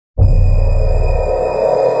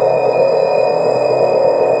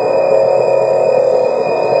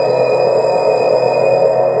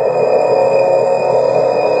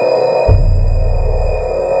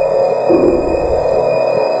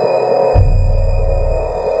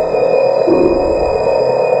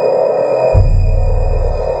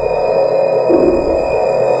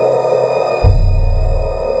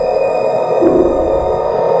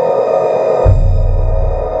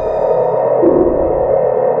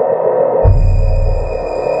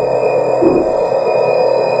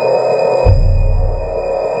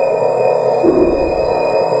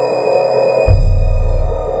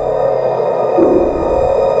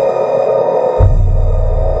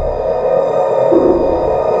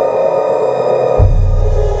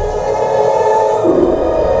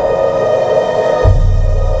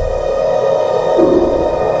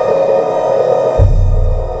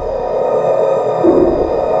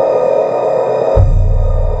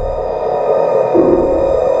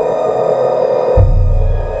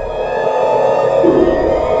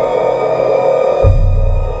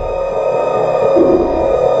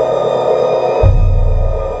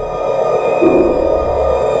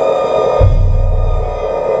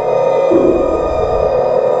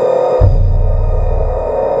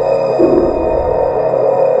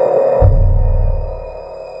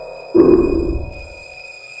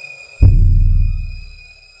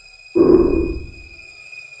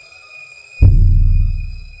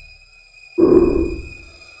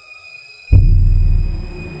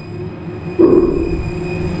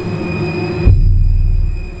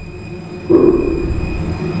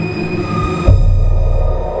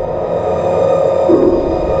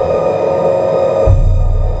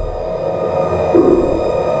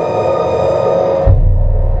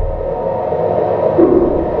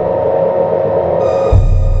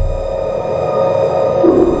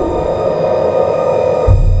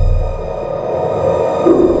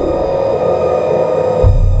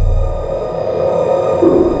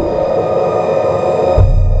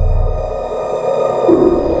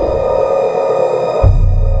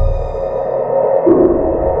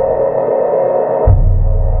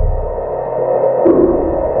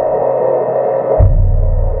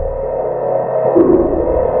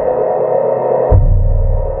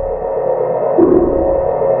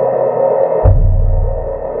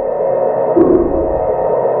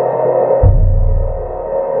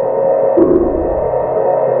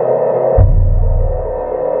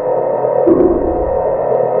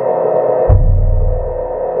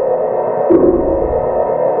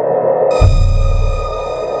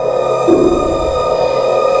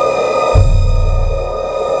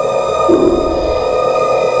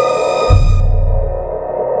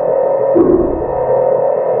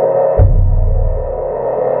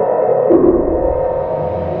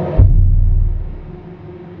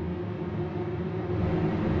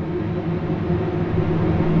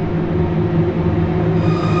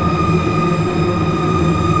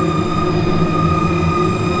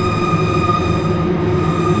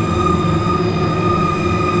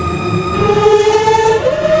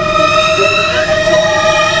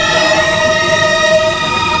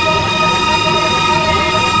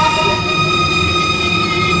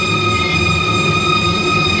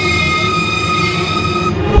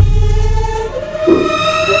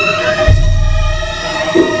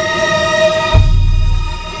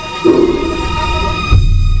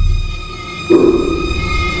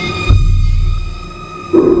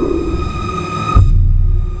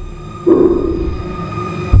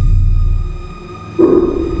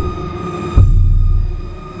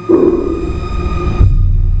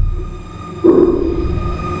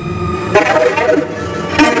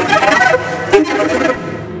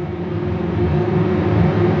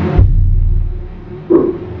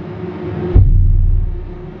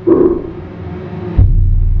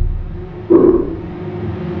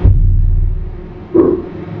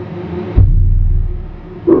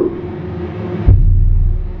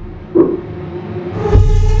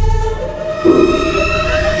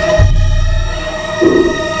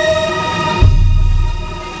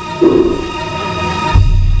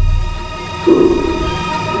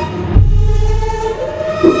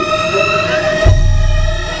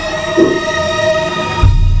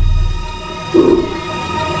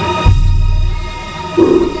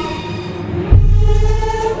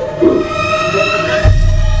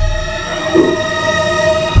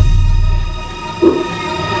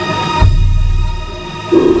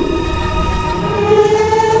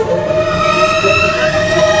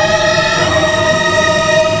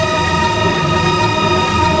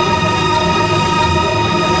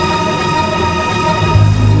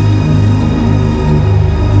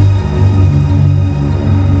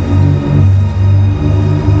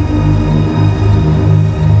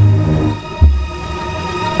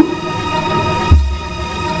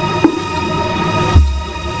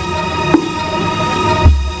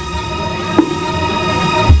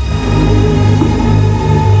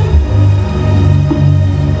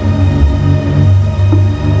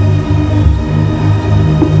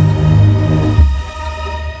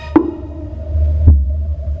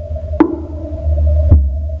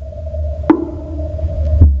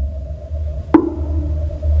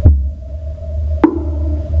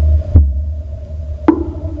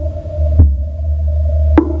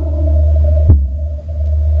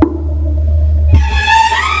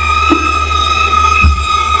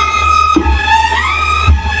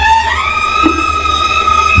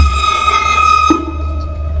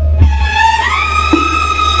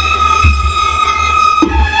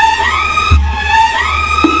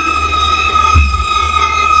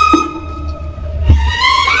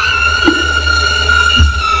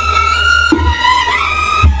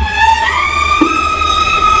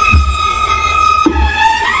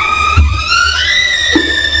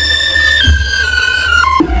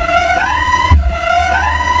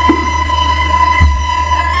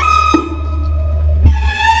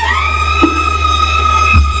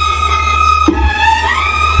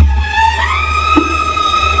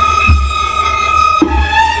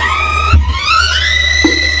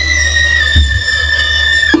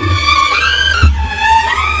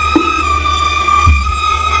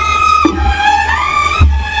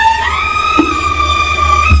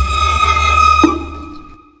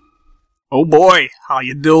Oh boy, how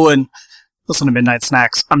you doing? Listen to Midnight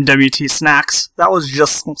Snacks. I'm WT Snacks. That was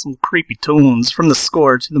just some creepy tunes from the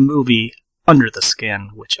score to the movie Under the Skin,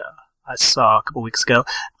 which I saw a couple weeks ago.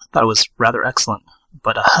 I thought it was rather excellent,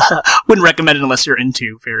 but wouldn't recommend it unless you're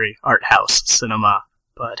into very art house cinema.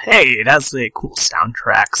 But hey, it has a cool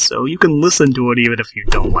soundtrack, so you can listen to it even if you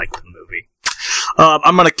don't like the movie.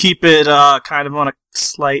 I'm gonna keep it kind of on a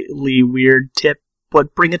slightly weird tip,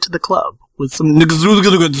 but bring it to the club with some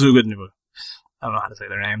I don't know how to say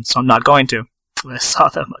their name, so I'm not going to. I saw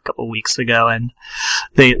them a couple weeks ago, and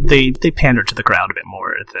they pander to the crowd a bit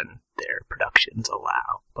more than their productions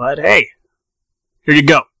allow. But hey, here you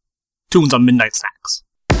go. Tunes on Midnight Snacks.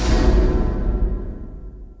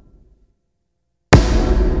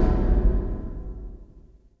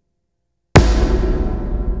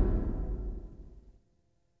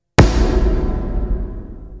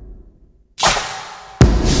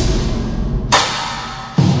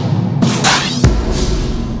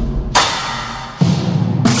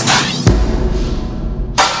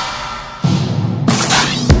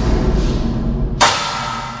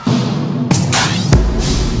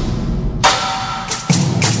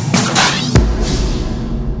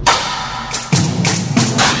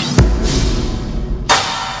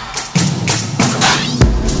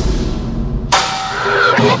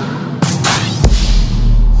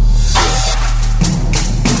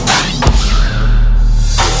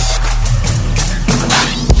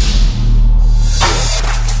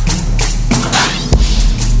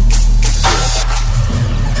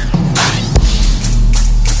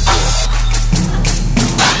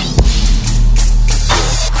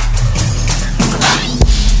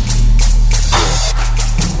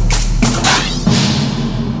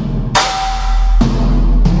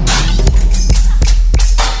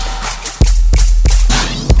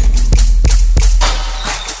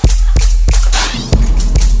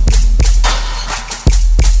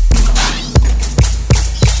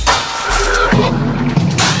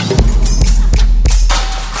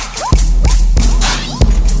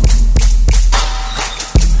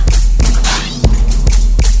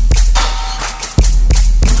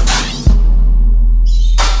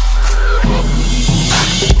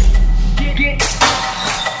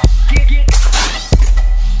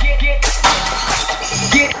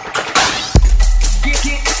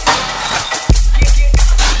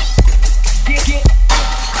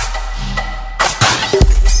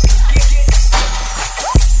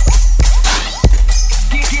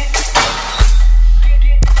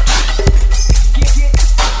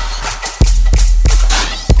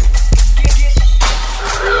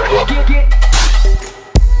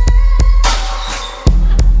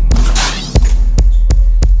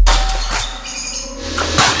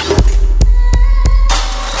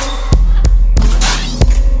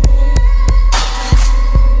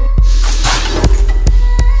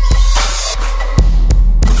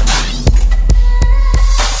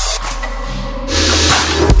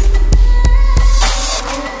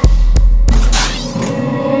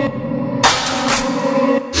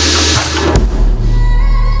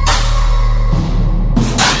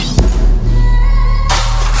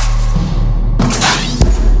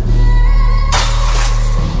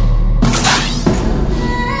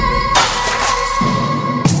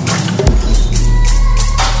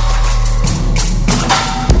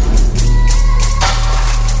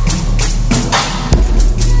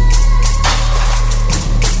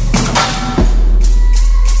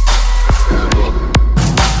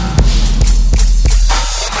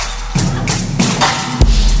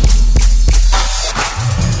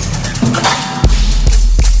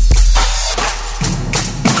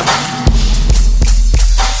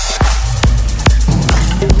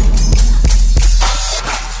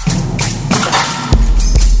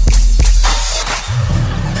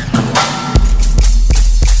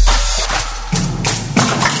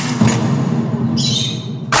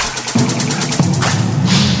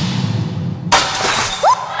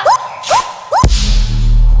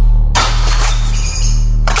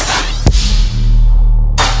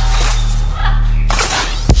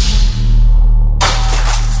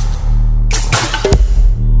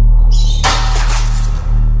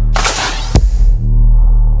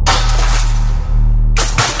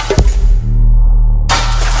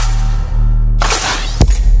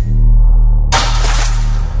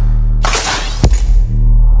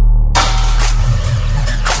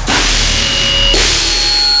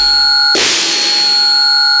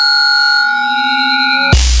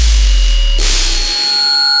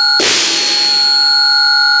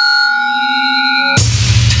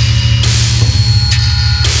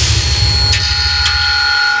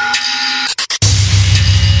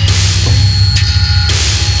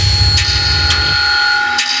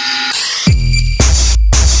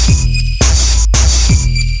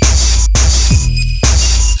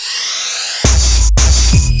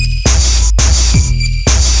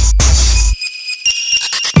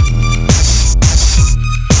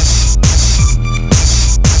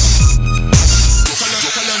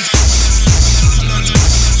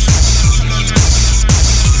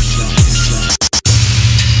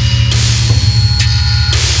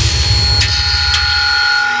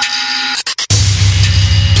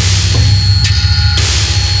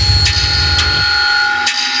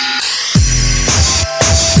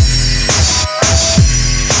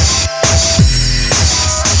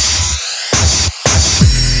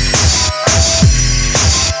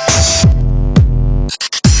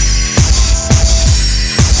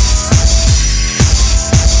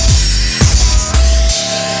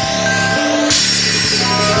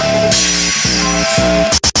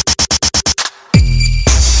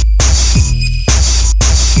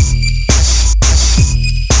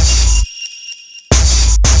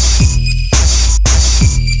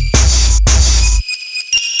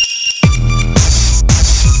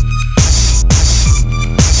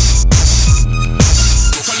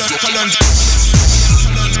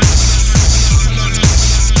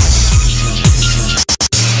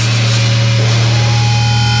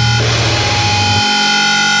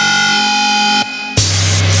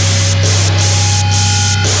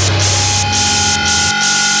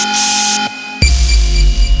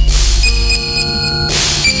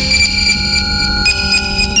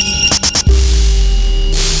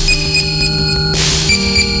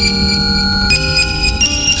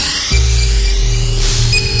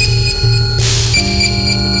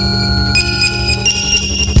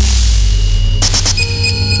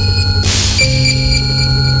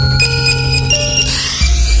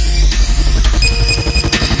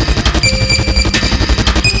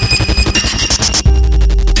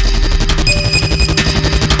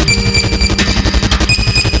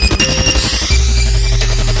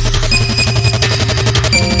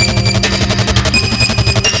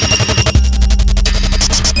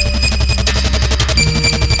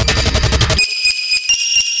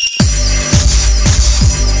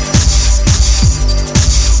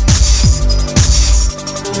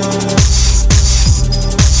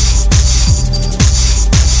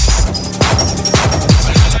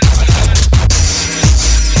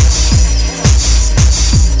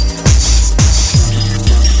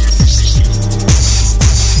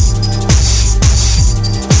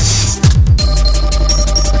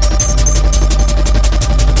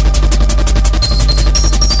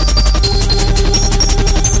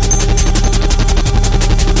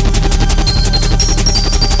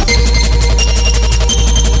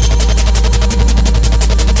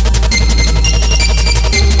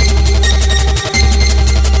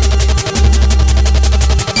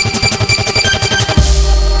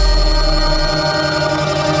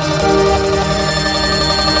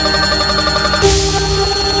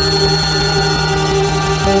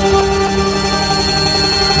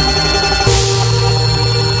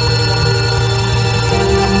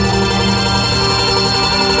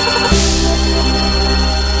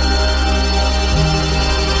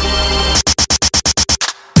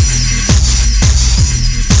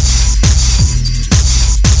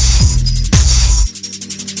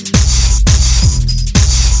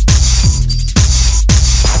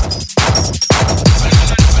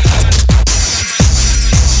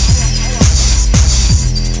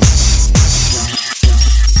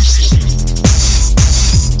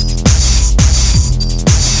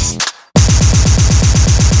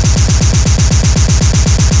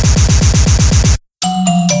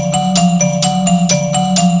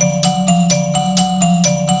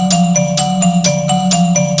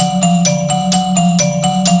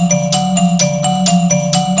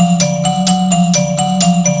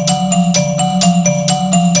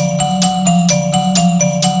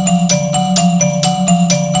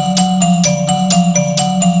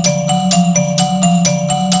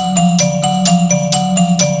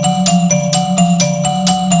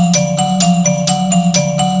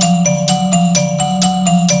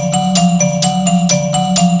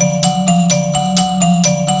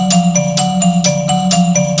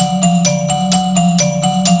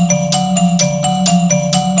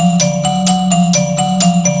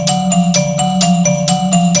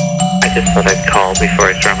 just thought I'd call before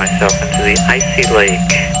I throw myself into the icy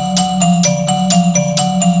lake.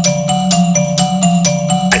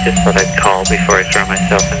 I just thought I'd call before I throw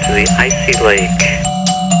myself into the icy lake.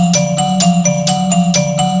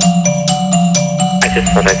 I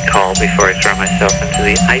just thought I'd call before I throw myself into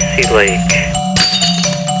the icy lake.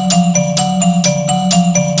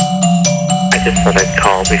 I just thought I'd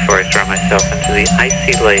call before I throw myself into the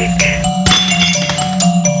icy lake.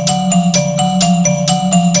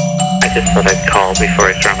 I just thought I'd call before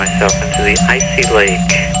I throw myself into the icy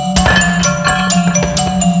lake.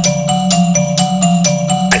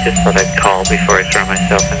 I just thought I'd call before I throw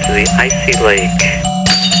myself into the icy lake.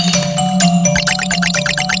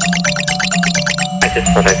 I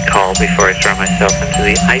just thought I'd call before I throw myself into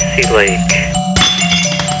the icy lake.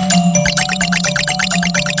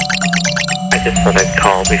 I just thought I'd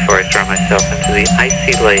call before I throw myself into the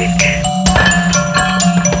icy lake.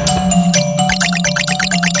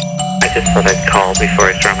 I just thought I'd call before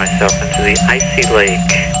I throw myself into the icy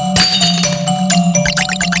lake.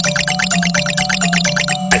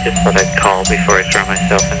 I just thought I'd call before I throw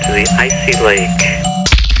myself into the icy lake.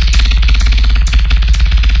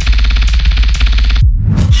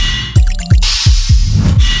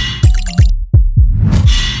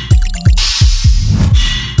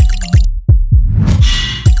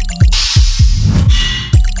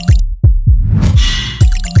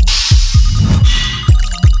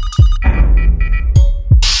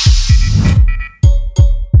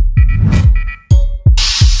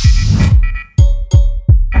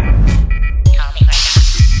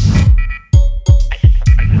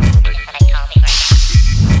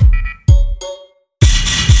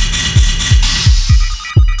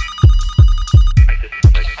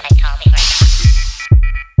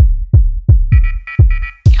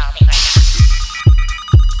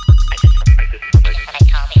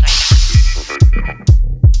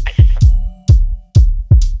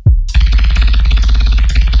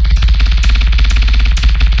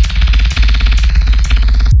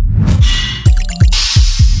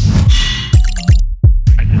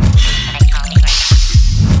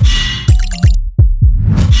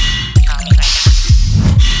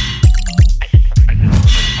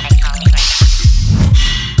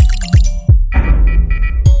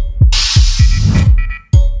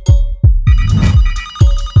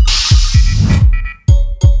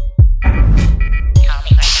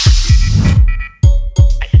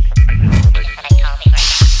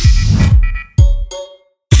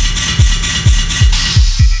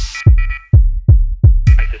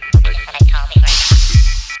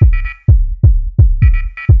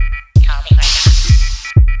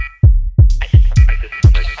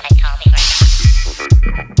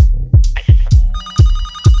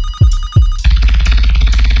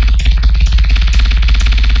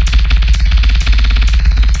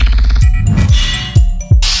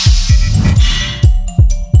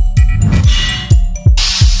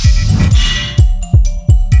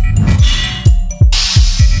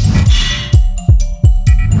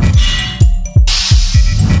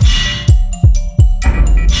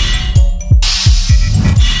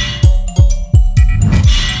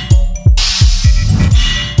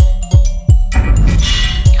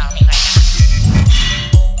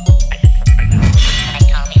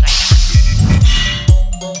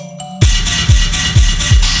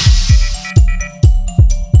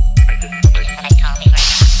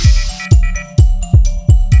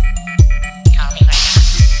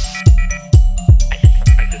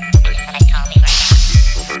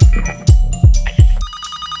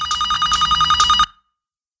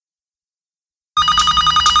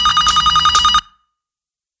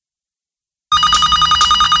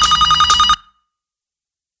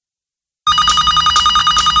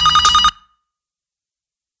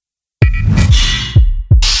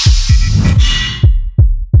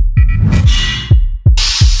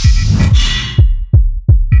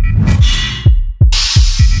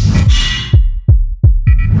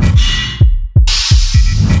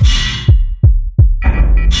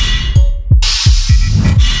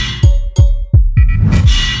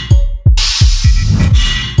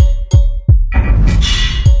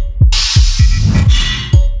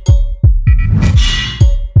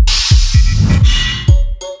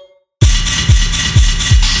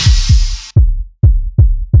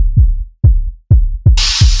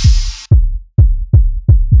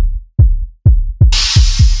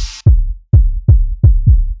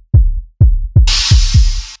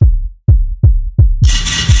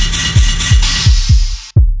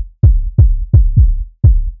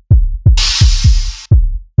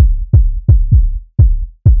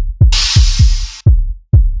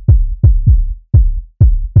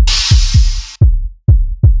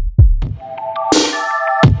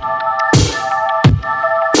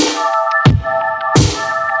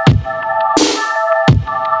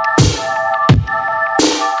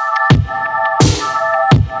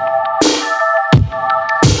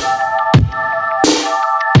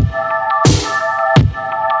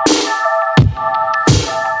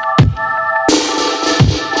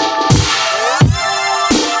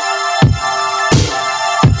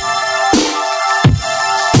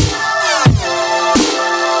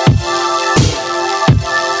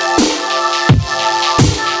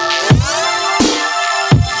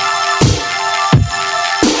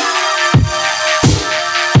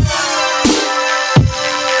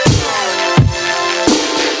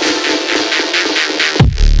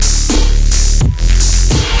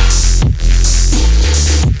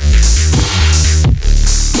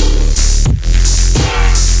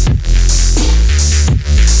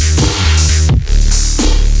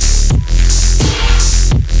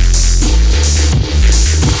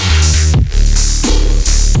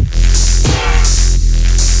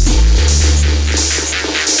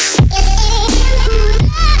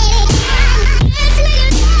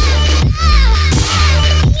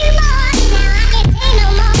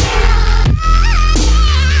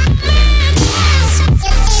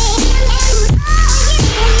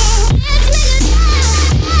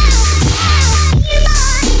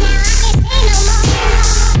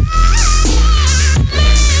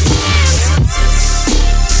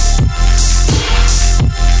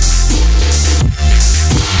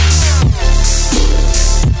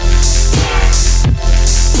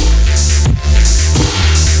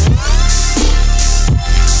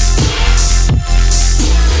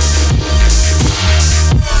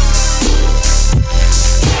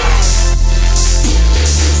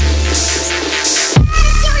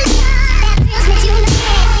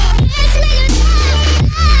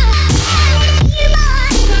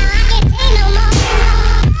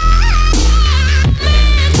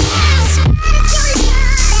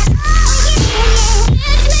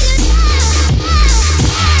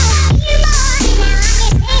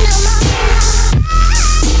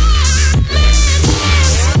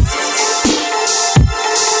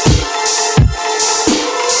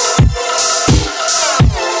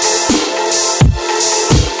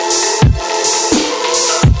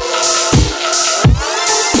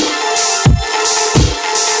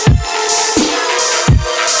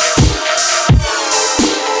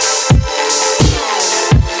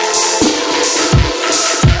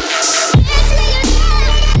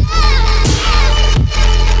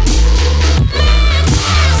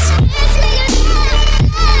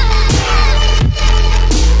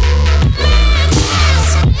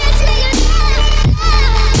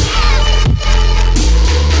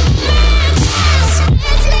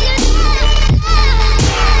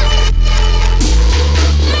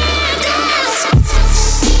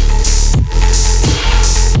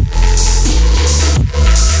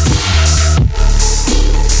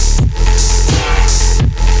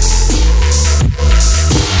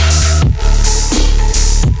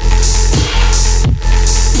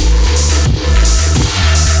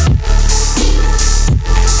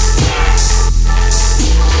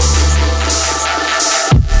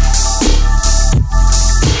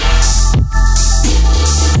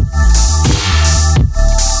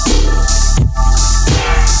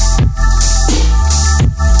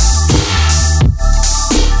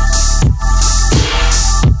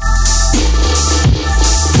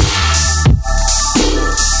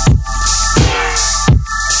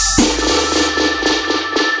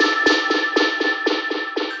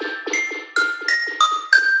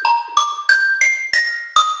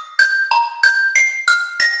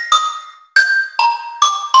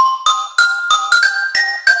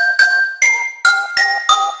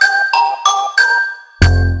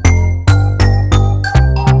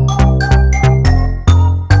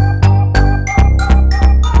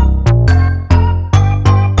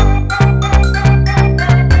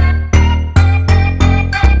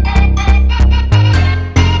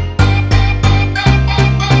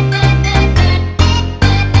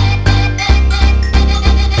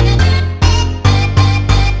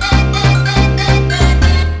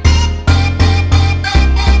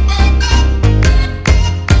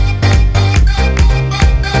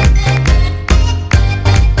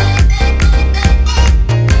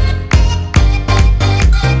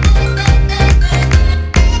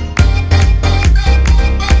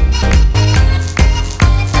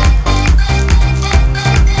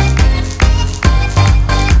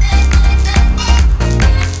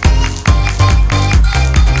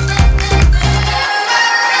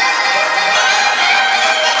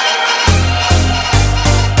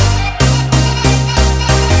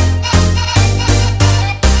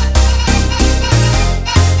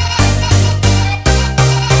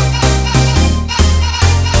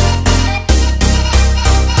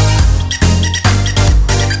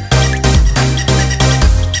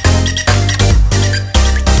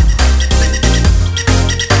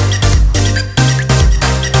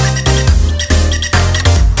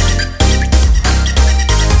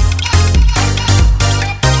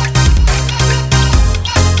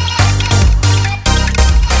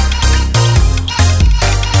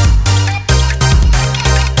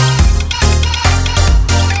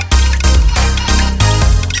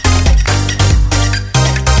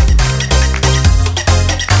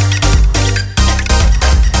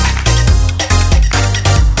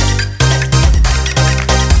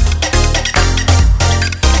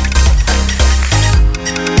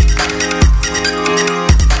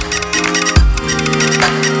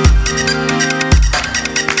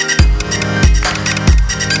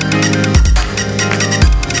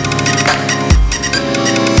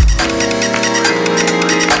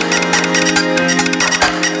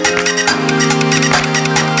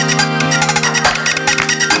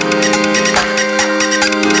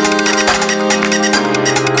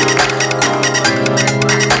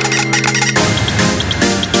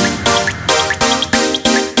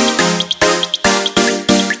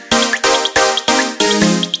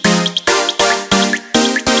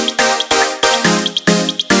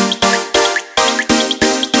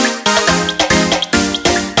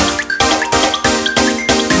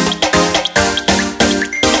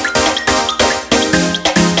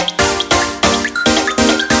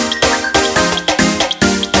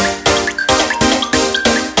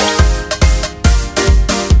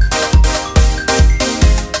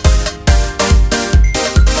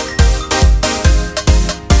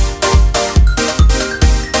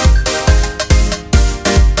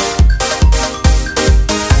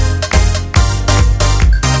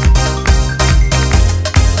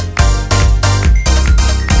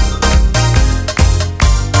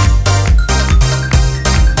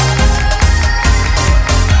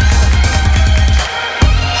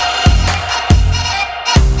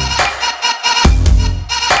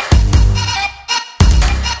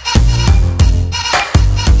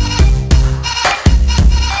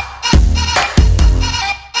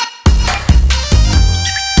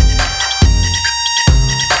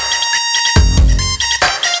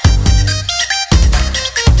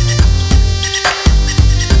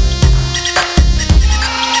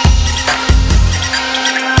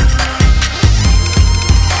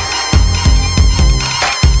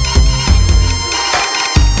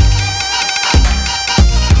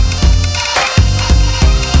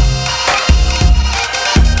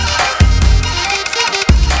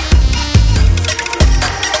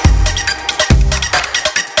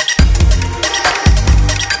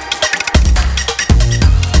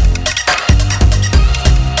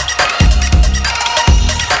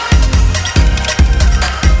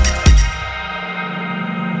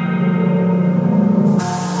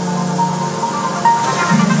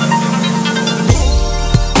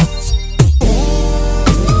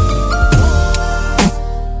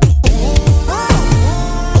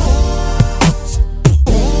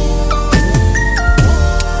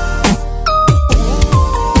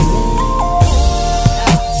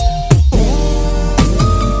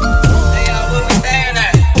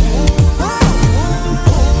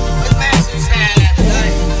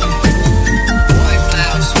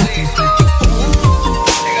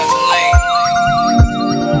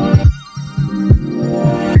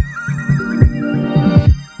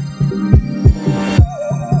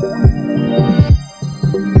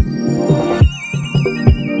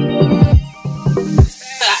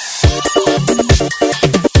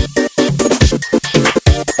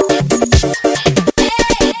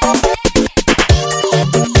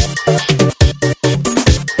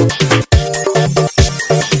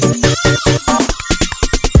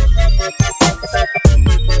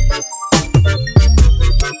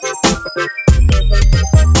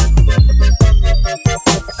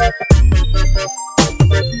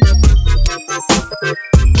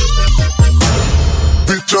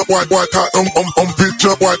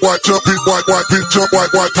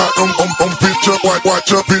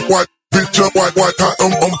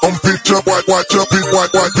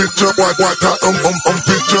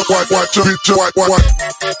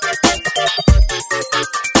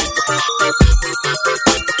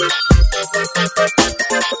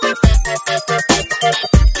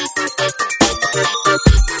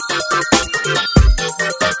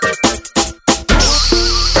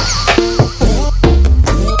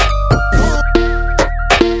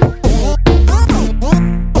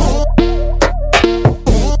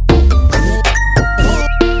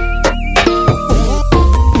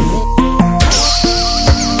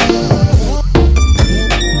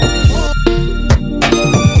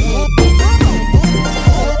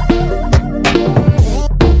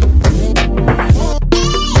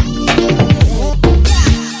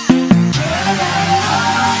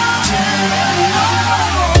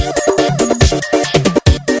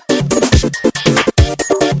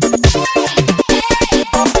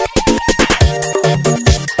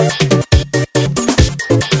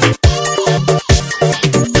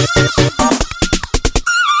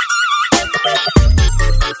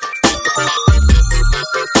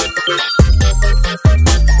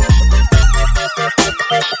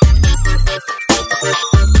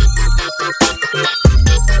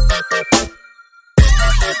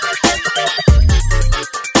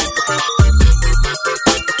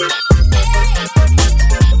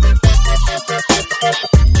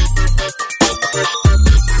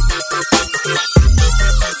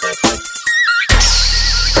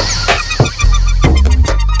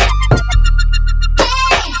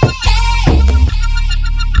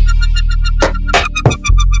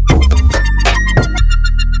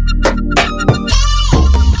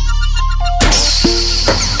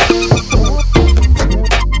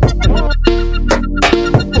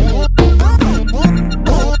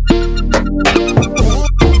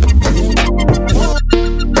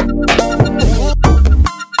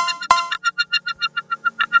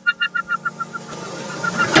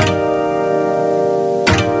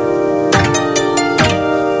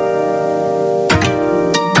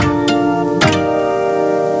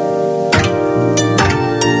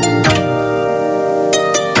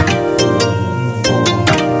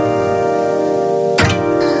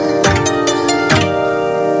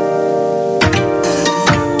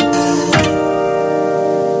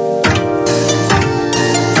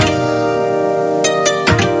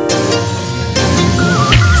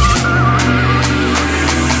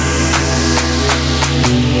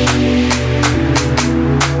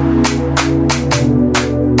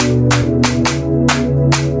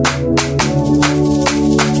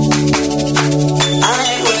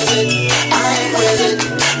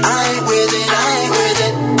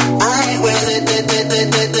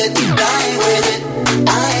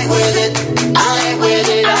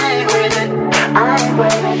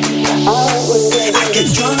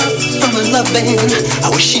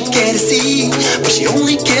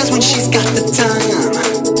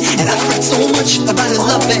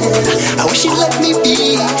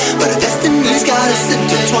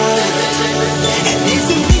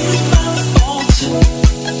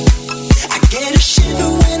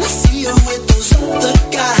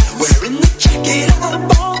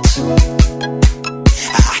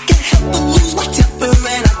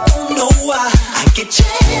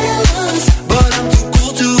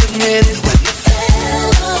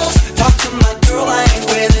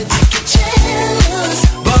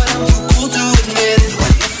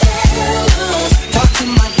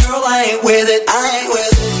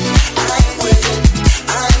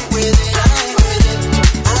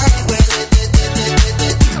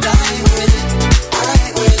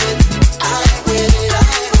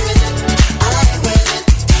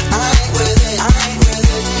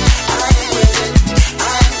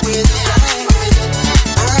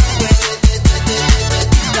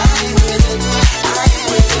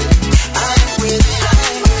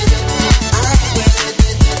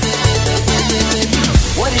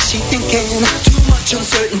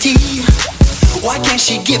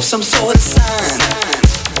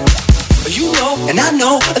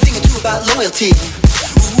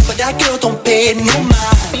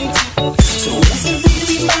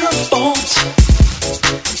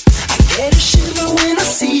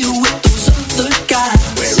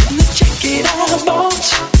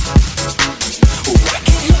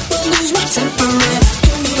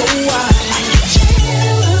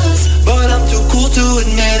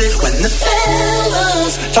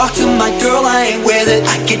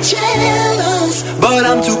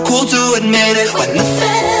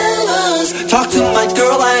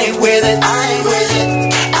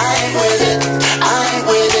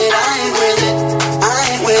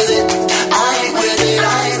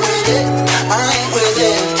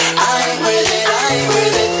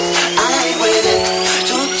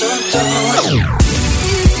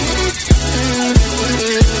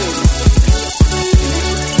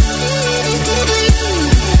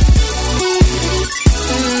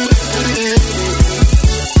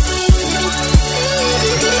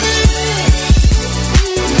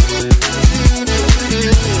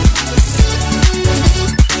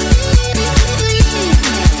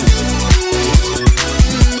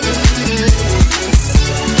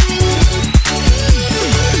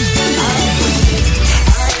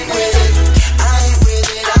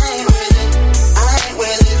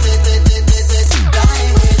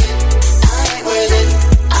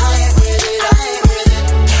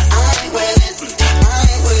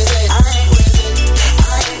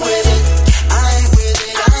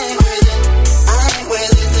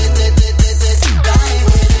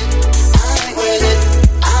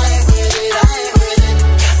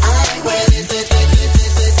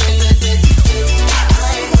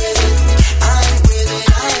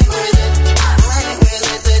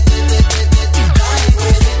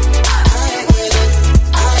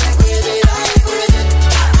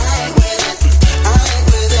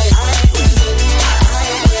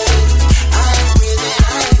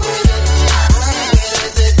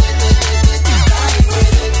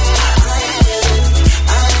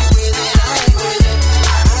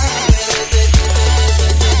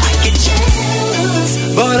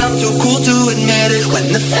 cool to admit it.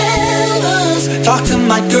 When the fellas talk to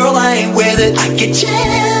my girl, I ain't with it. I get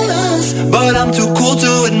jealous, but I'm too cool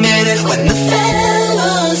to admit it. When the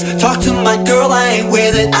fellas talk to my girl, I ain't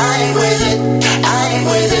with it. I ain't with it. I ain't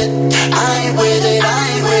with it. I ain't with it. I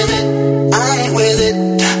ain't with it. I ain't with it.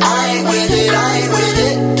 I ain't with it. I ain't with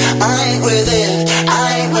it. I ain't with it.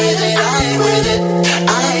 I ain't with it. I ain't with it.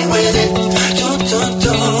 I ain't with it.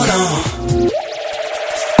 No.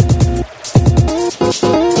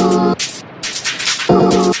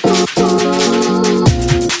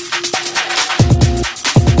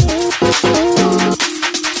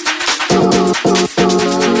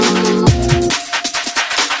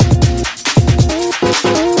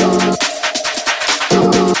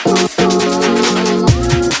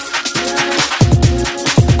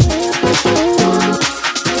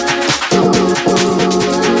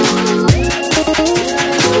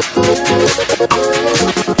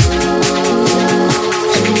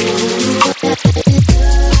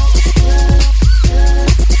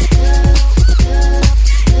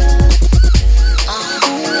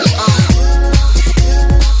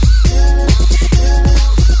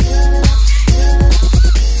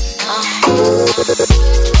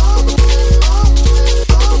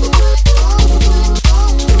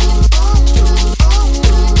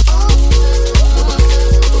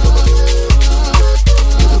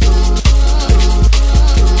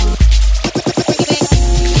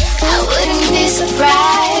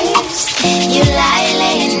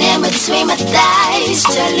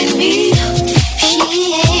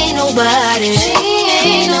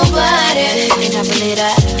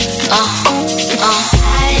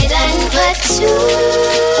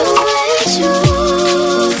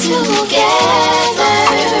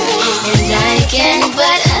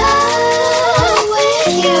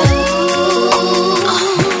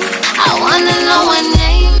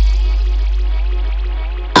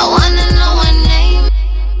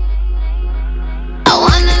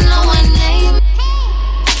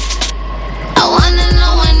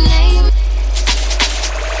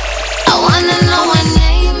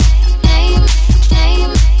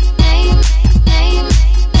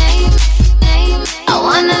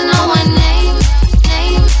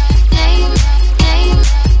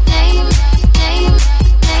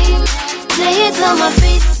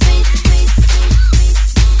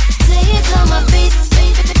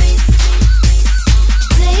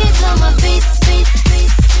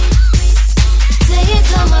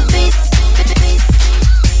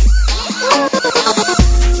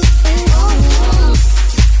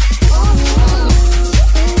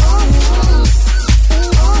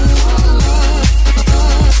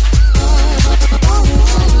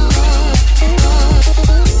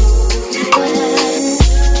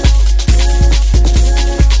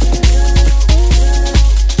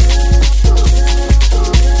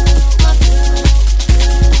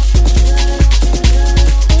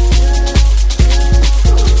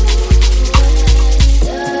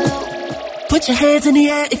 Put your hands in the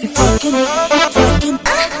air if you're fucking, fucking,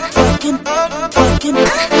 fucking, fucking,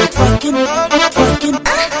 fucking, fucking,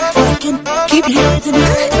 fucking. Keep your hands in the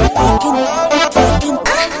air if you're fucking, fucking,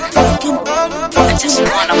 fucking. I just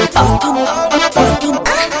wanna fucking, fucking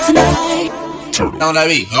tonight. On that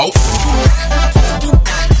beat, ho.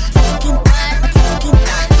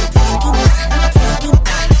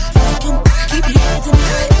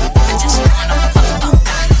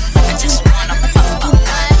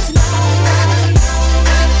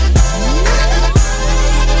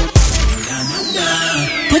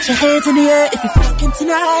 Put your hands in the air if you're fucking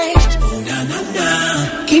tonight. Oh, na, na,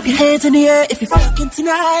 na. Keep your hands in the air if you're fucking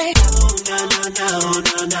tonight. Oh, na, na, na, oh,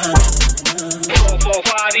 na, na, na.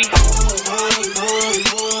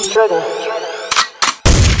 Trigger.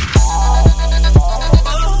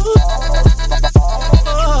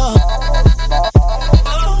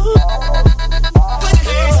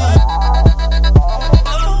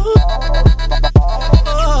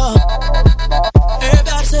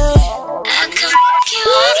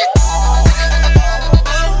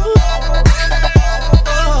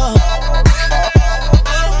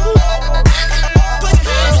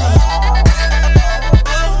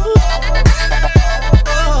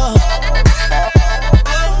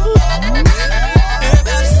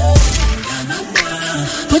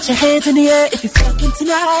 Put your hands in the air if you're fucking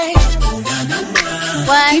tonight.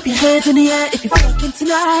 What? Keep your hands in the air if you're fucking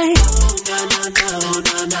tonight.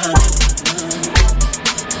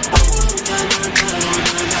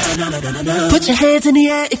 Put your hands in the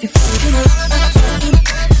air if you're fucking, fucking,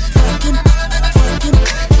 fucking, fucking,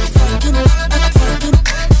 fucking, fucking,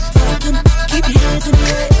 fucking. Keep your hands in the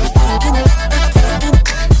air if you're fucking, fucking,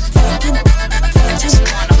 fucking. I just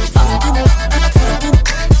wanna fucking, fucking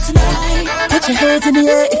tonight.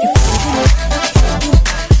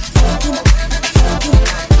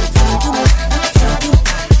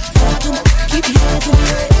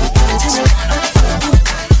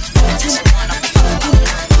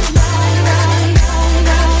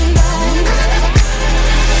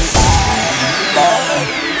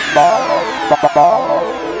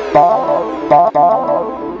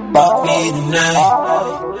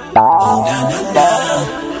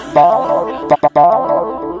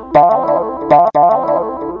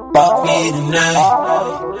 Fuck me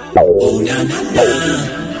tonight. Oh na na na.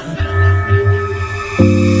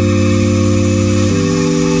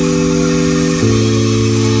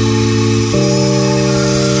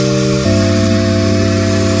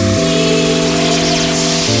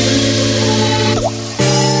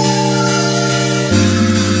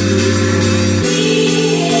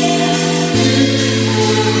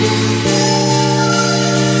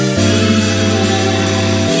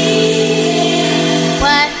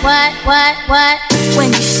 What? When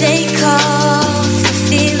you shake off the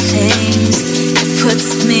feelings, it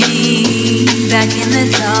puts me back in the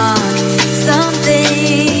dark.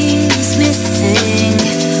 Something's missing.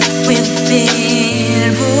 We've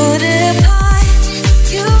been put apart.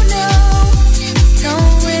 You know,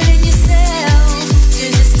 don't within yourself to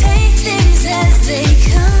just take things as they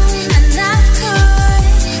come. And I could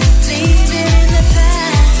leave it in the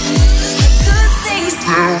past. The good things.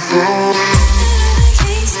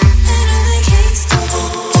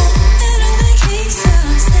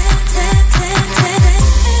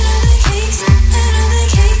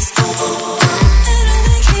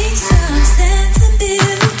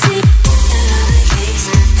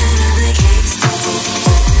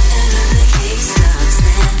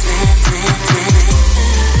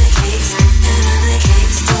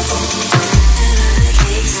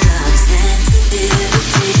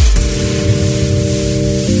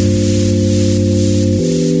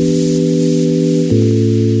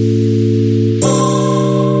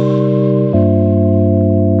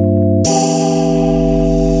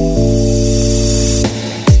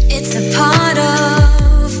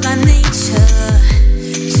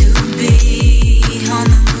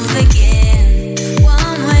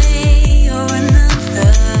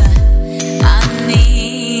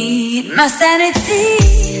 My sanity,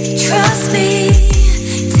 trust me,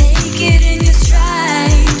 take it in your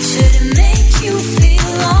stride. Should it make you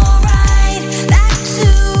feel alright? Back to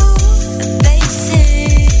the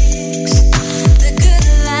basics, the good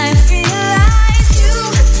life realized. You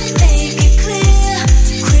make it clear,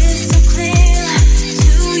 crystal clear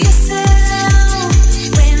to yourself.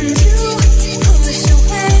 When you push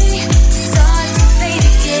away, start to fade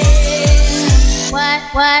again.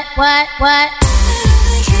 What?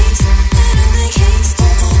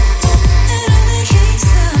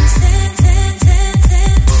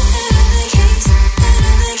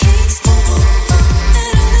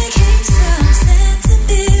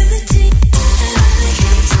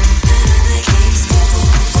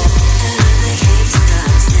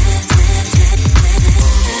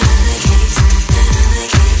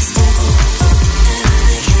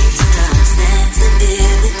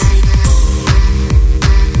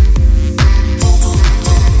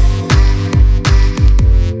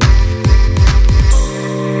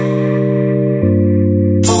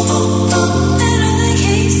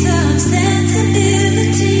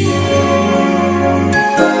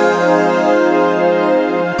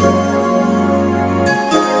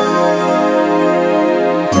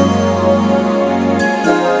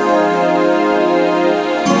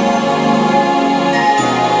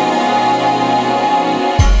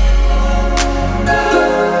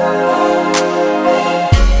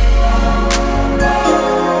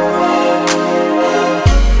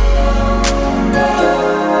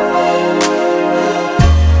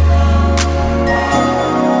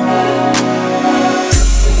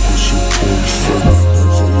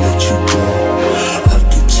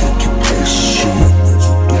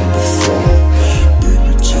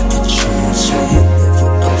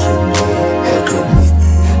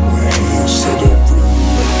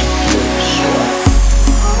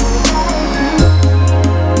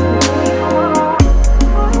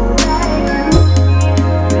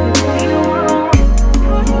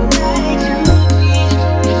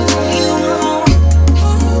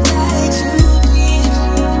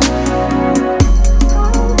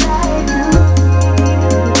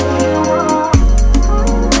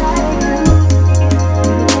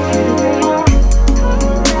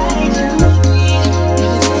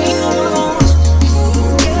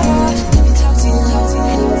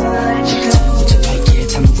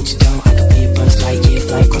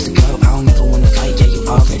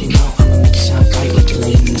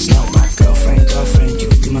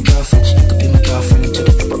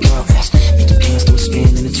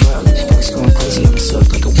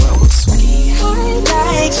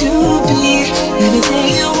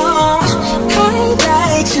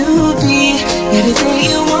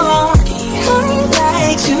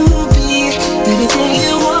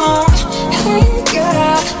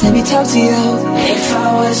 Let me talk to you. If I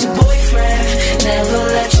was your boyfriend, never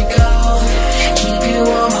let you go.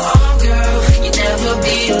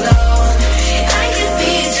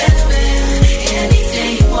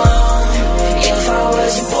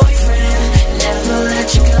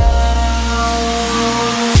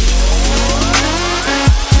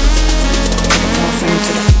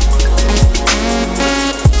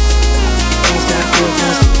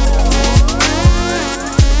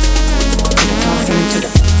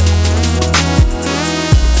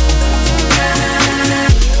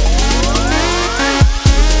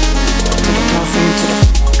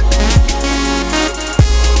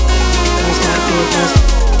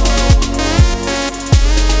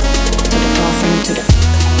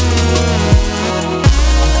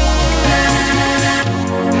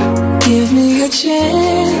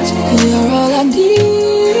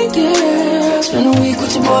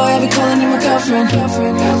 girlfriend.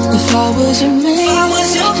 If I was your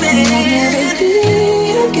man, I'd never be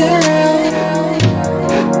your girl.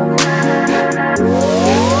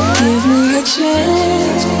 Give me a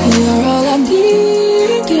chance, you're all I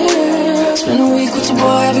need, girl. Spend a week with your boy,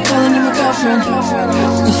 I'll be calling you my girlfriend.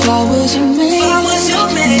 If I was your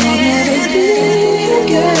man, I'd never be your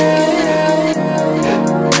girl.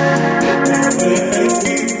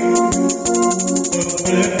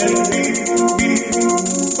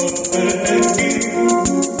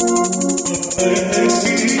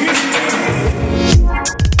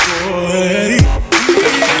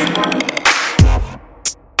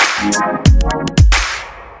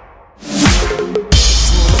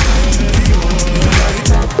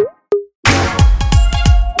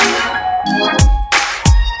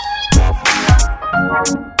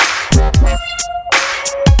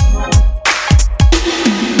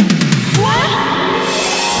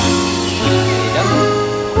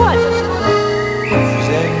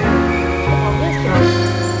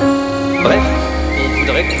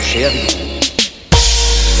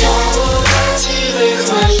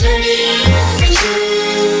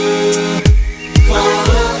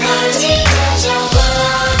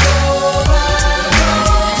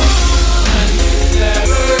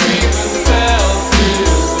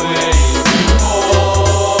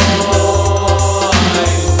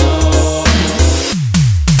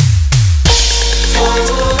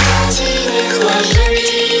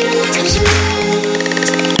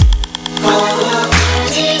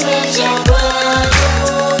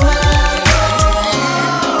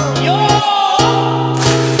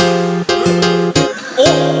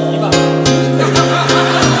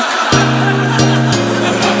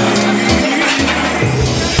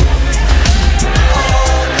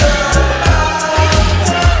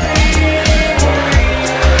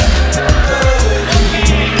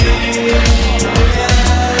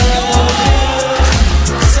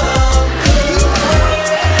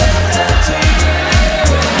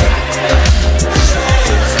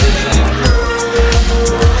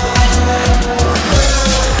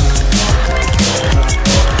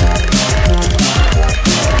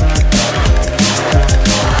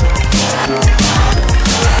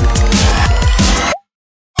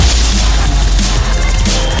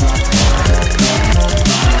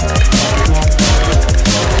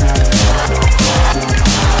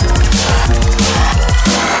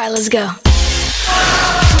 Go.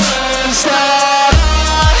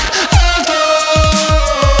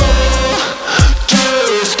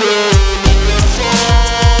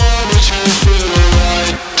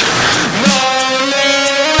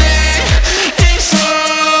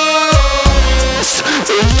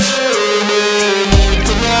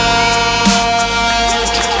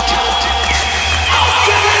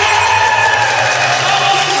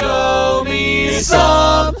 Show me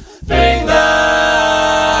something that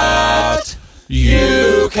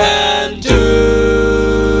you can do.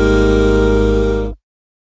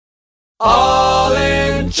 I'll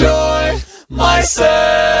enjoy myself.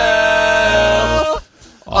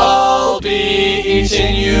 I'll be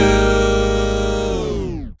eating you.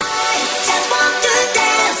 Just want to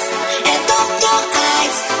dance and open your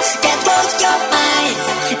eyes, then close your mind.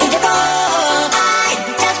 In the road, I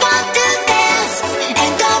just want to dance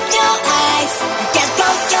and open your eyes, then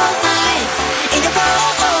close your mind. In the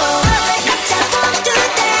road, just want to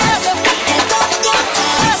dance and open your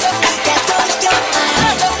eyes, then close your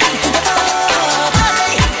mind. In the road,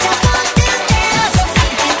 just want to dance and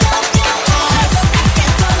open your eyes,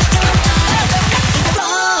 then close your mind. In the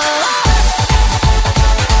road.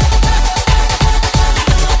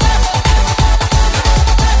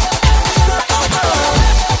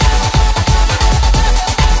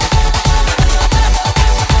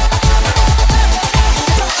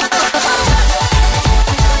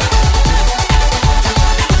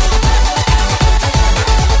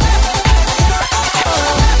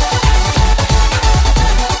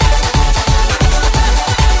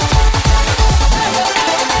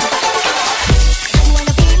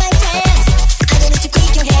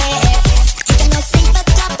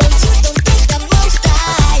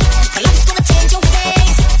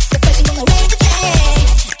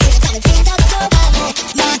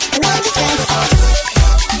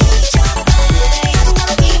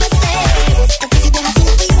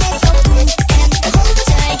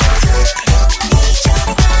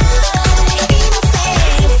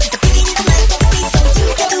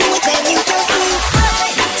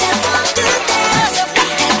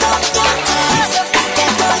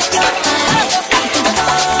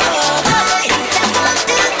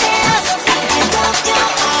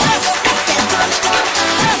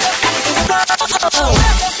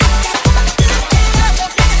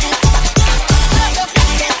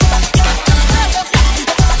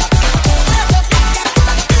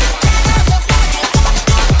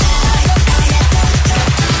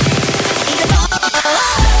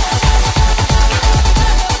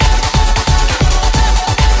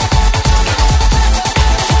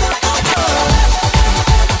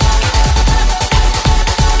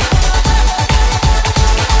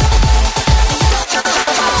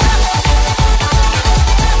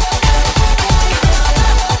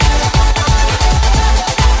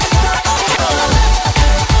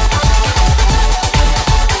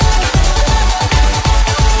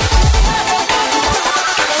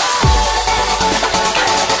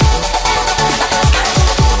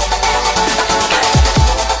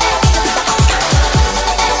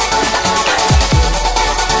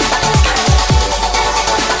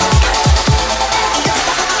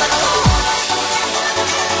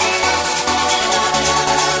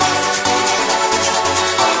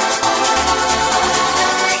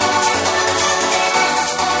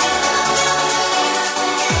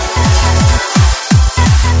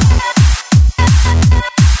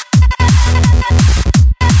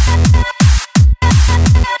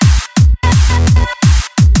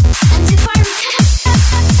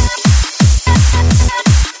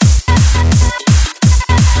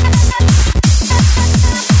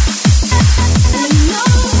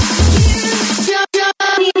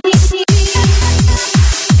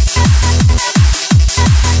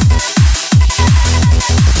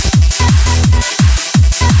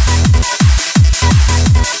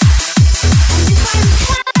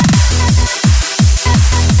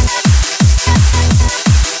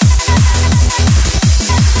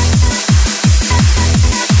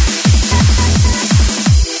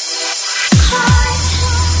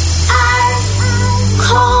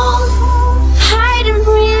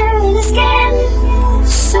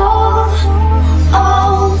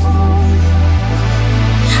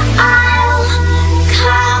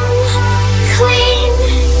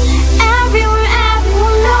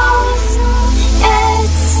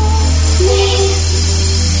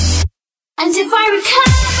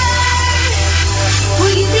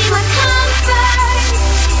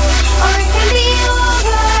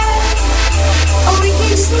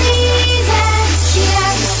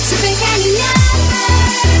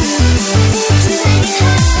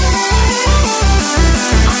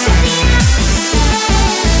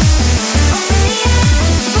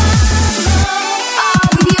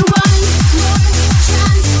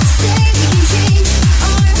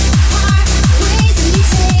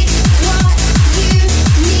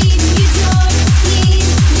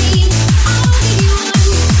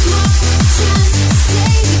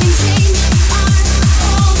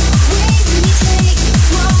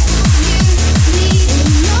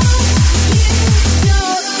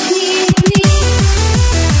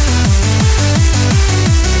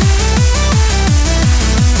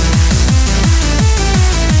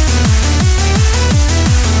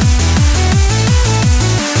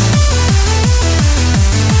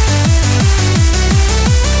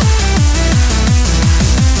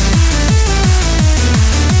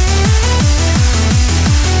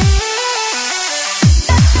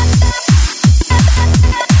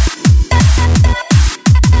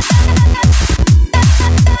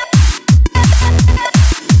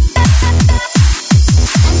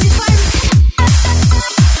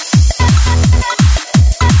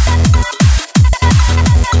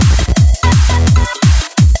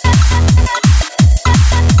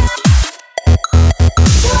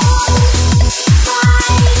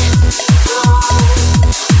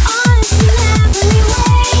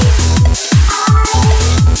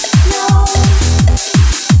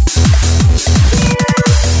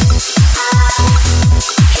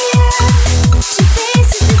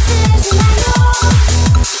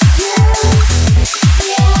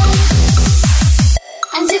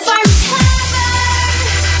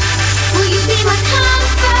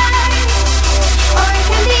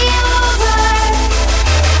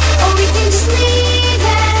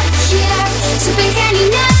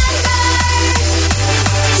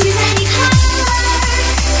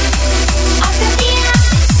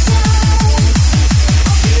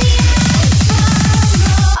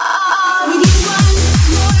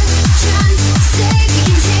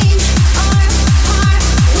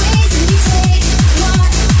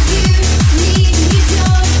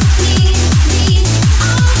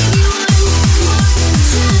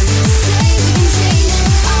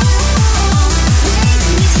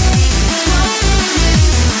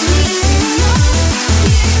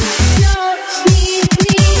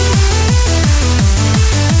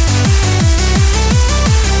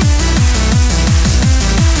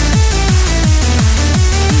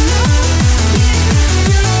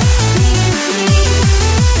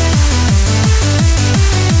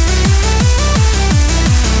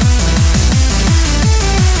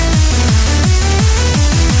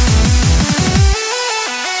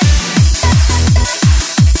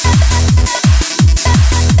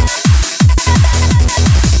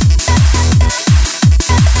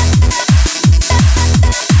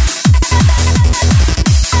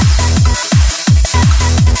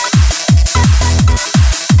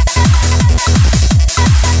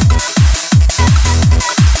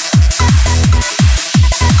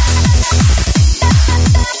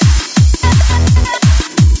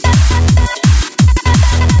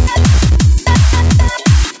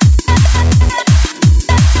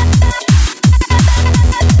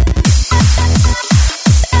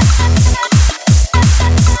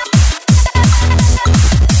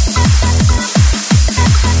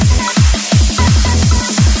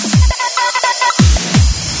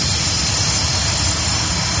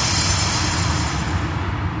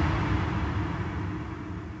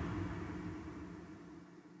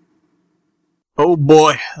 Oh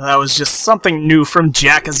boy, that was just something new from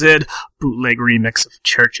Jackazid, bootleg remix of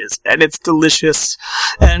Churches, and it's delicious.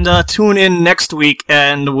 And tune in next week,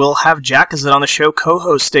 and we'll have Jackazid on the show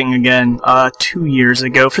co-hosting again 2 years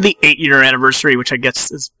ago for the 8-year anniversary, which I guess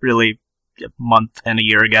is really a month and a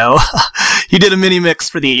year ago. He did a mini mix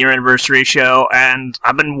for the 8-year anniversary show, and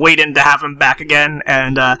I've been waiting to have him back again.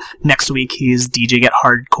 And next week he's DJing at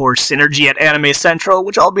Hardcore Synergy at Anime Central,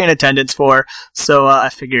 which I'll be in attendance for. So I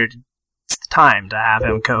figured it's the time to have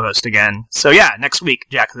him co-host again. So yeah, next week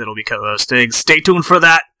Jackazid will be co-hosting. Stay tuned for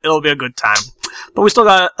that. It'll be a good time. But we still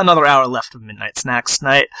got another hour left of Midnight Snacks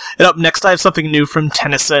tonight. And up next I have something new from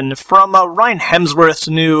Tennyson, from Ryan Hemsworth's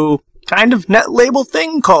new kind of net label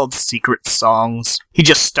thing called Secret Songs. He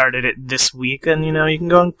just started it this week, and you can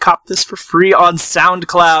go and cop this for free on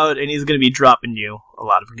SoundCloud, and he's going to be dropping you a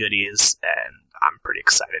lot of goodies, and I'm pretty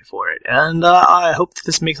excited for it. And I hope that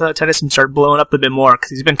this makes Tennyson start blowing up a bit more,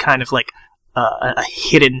 because he's been kind of like a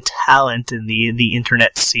hidden talent in the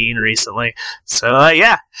internet scene recently. So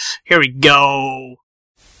yeah, here we go.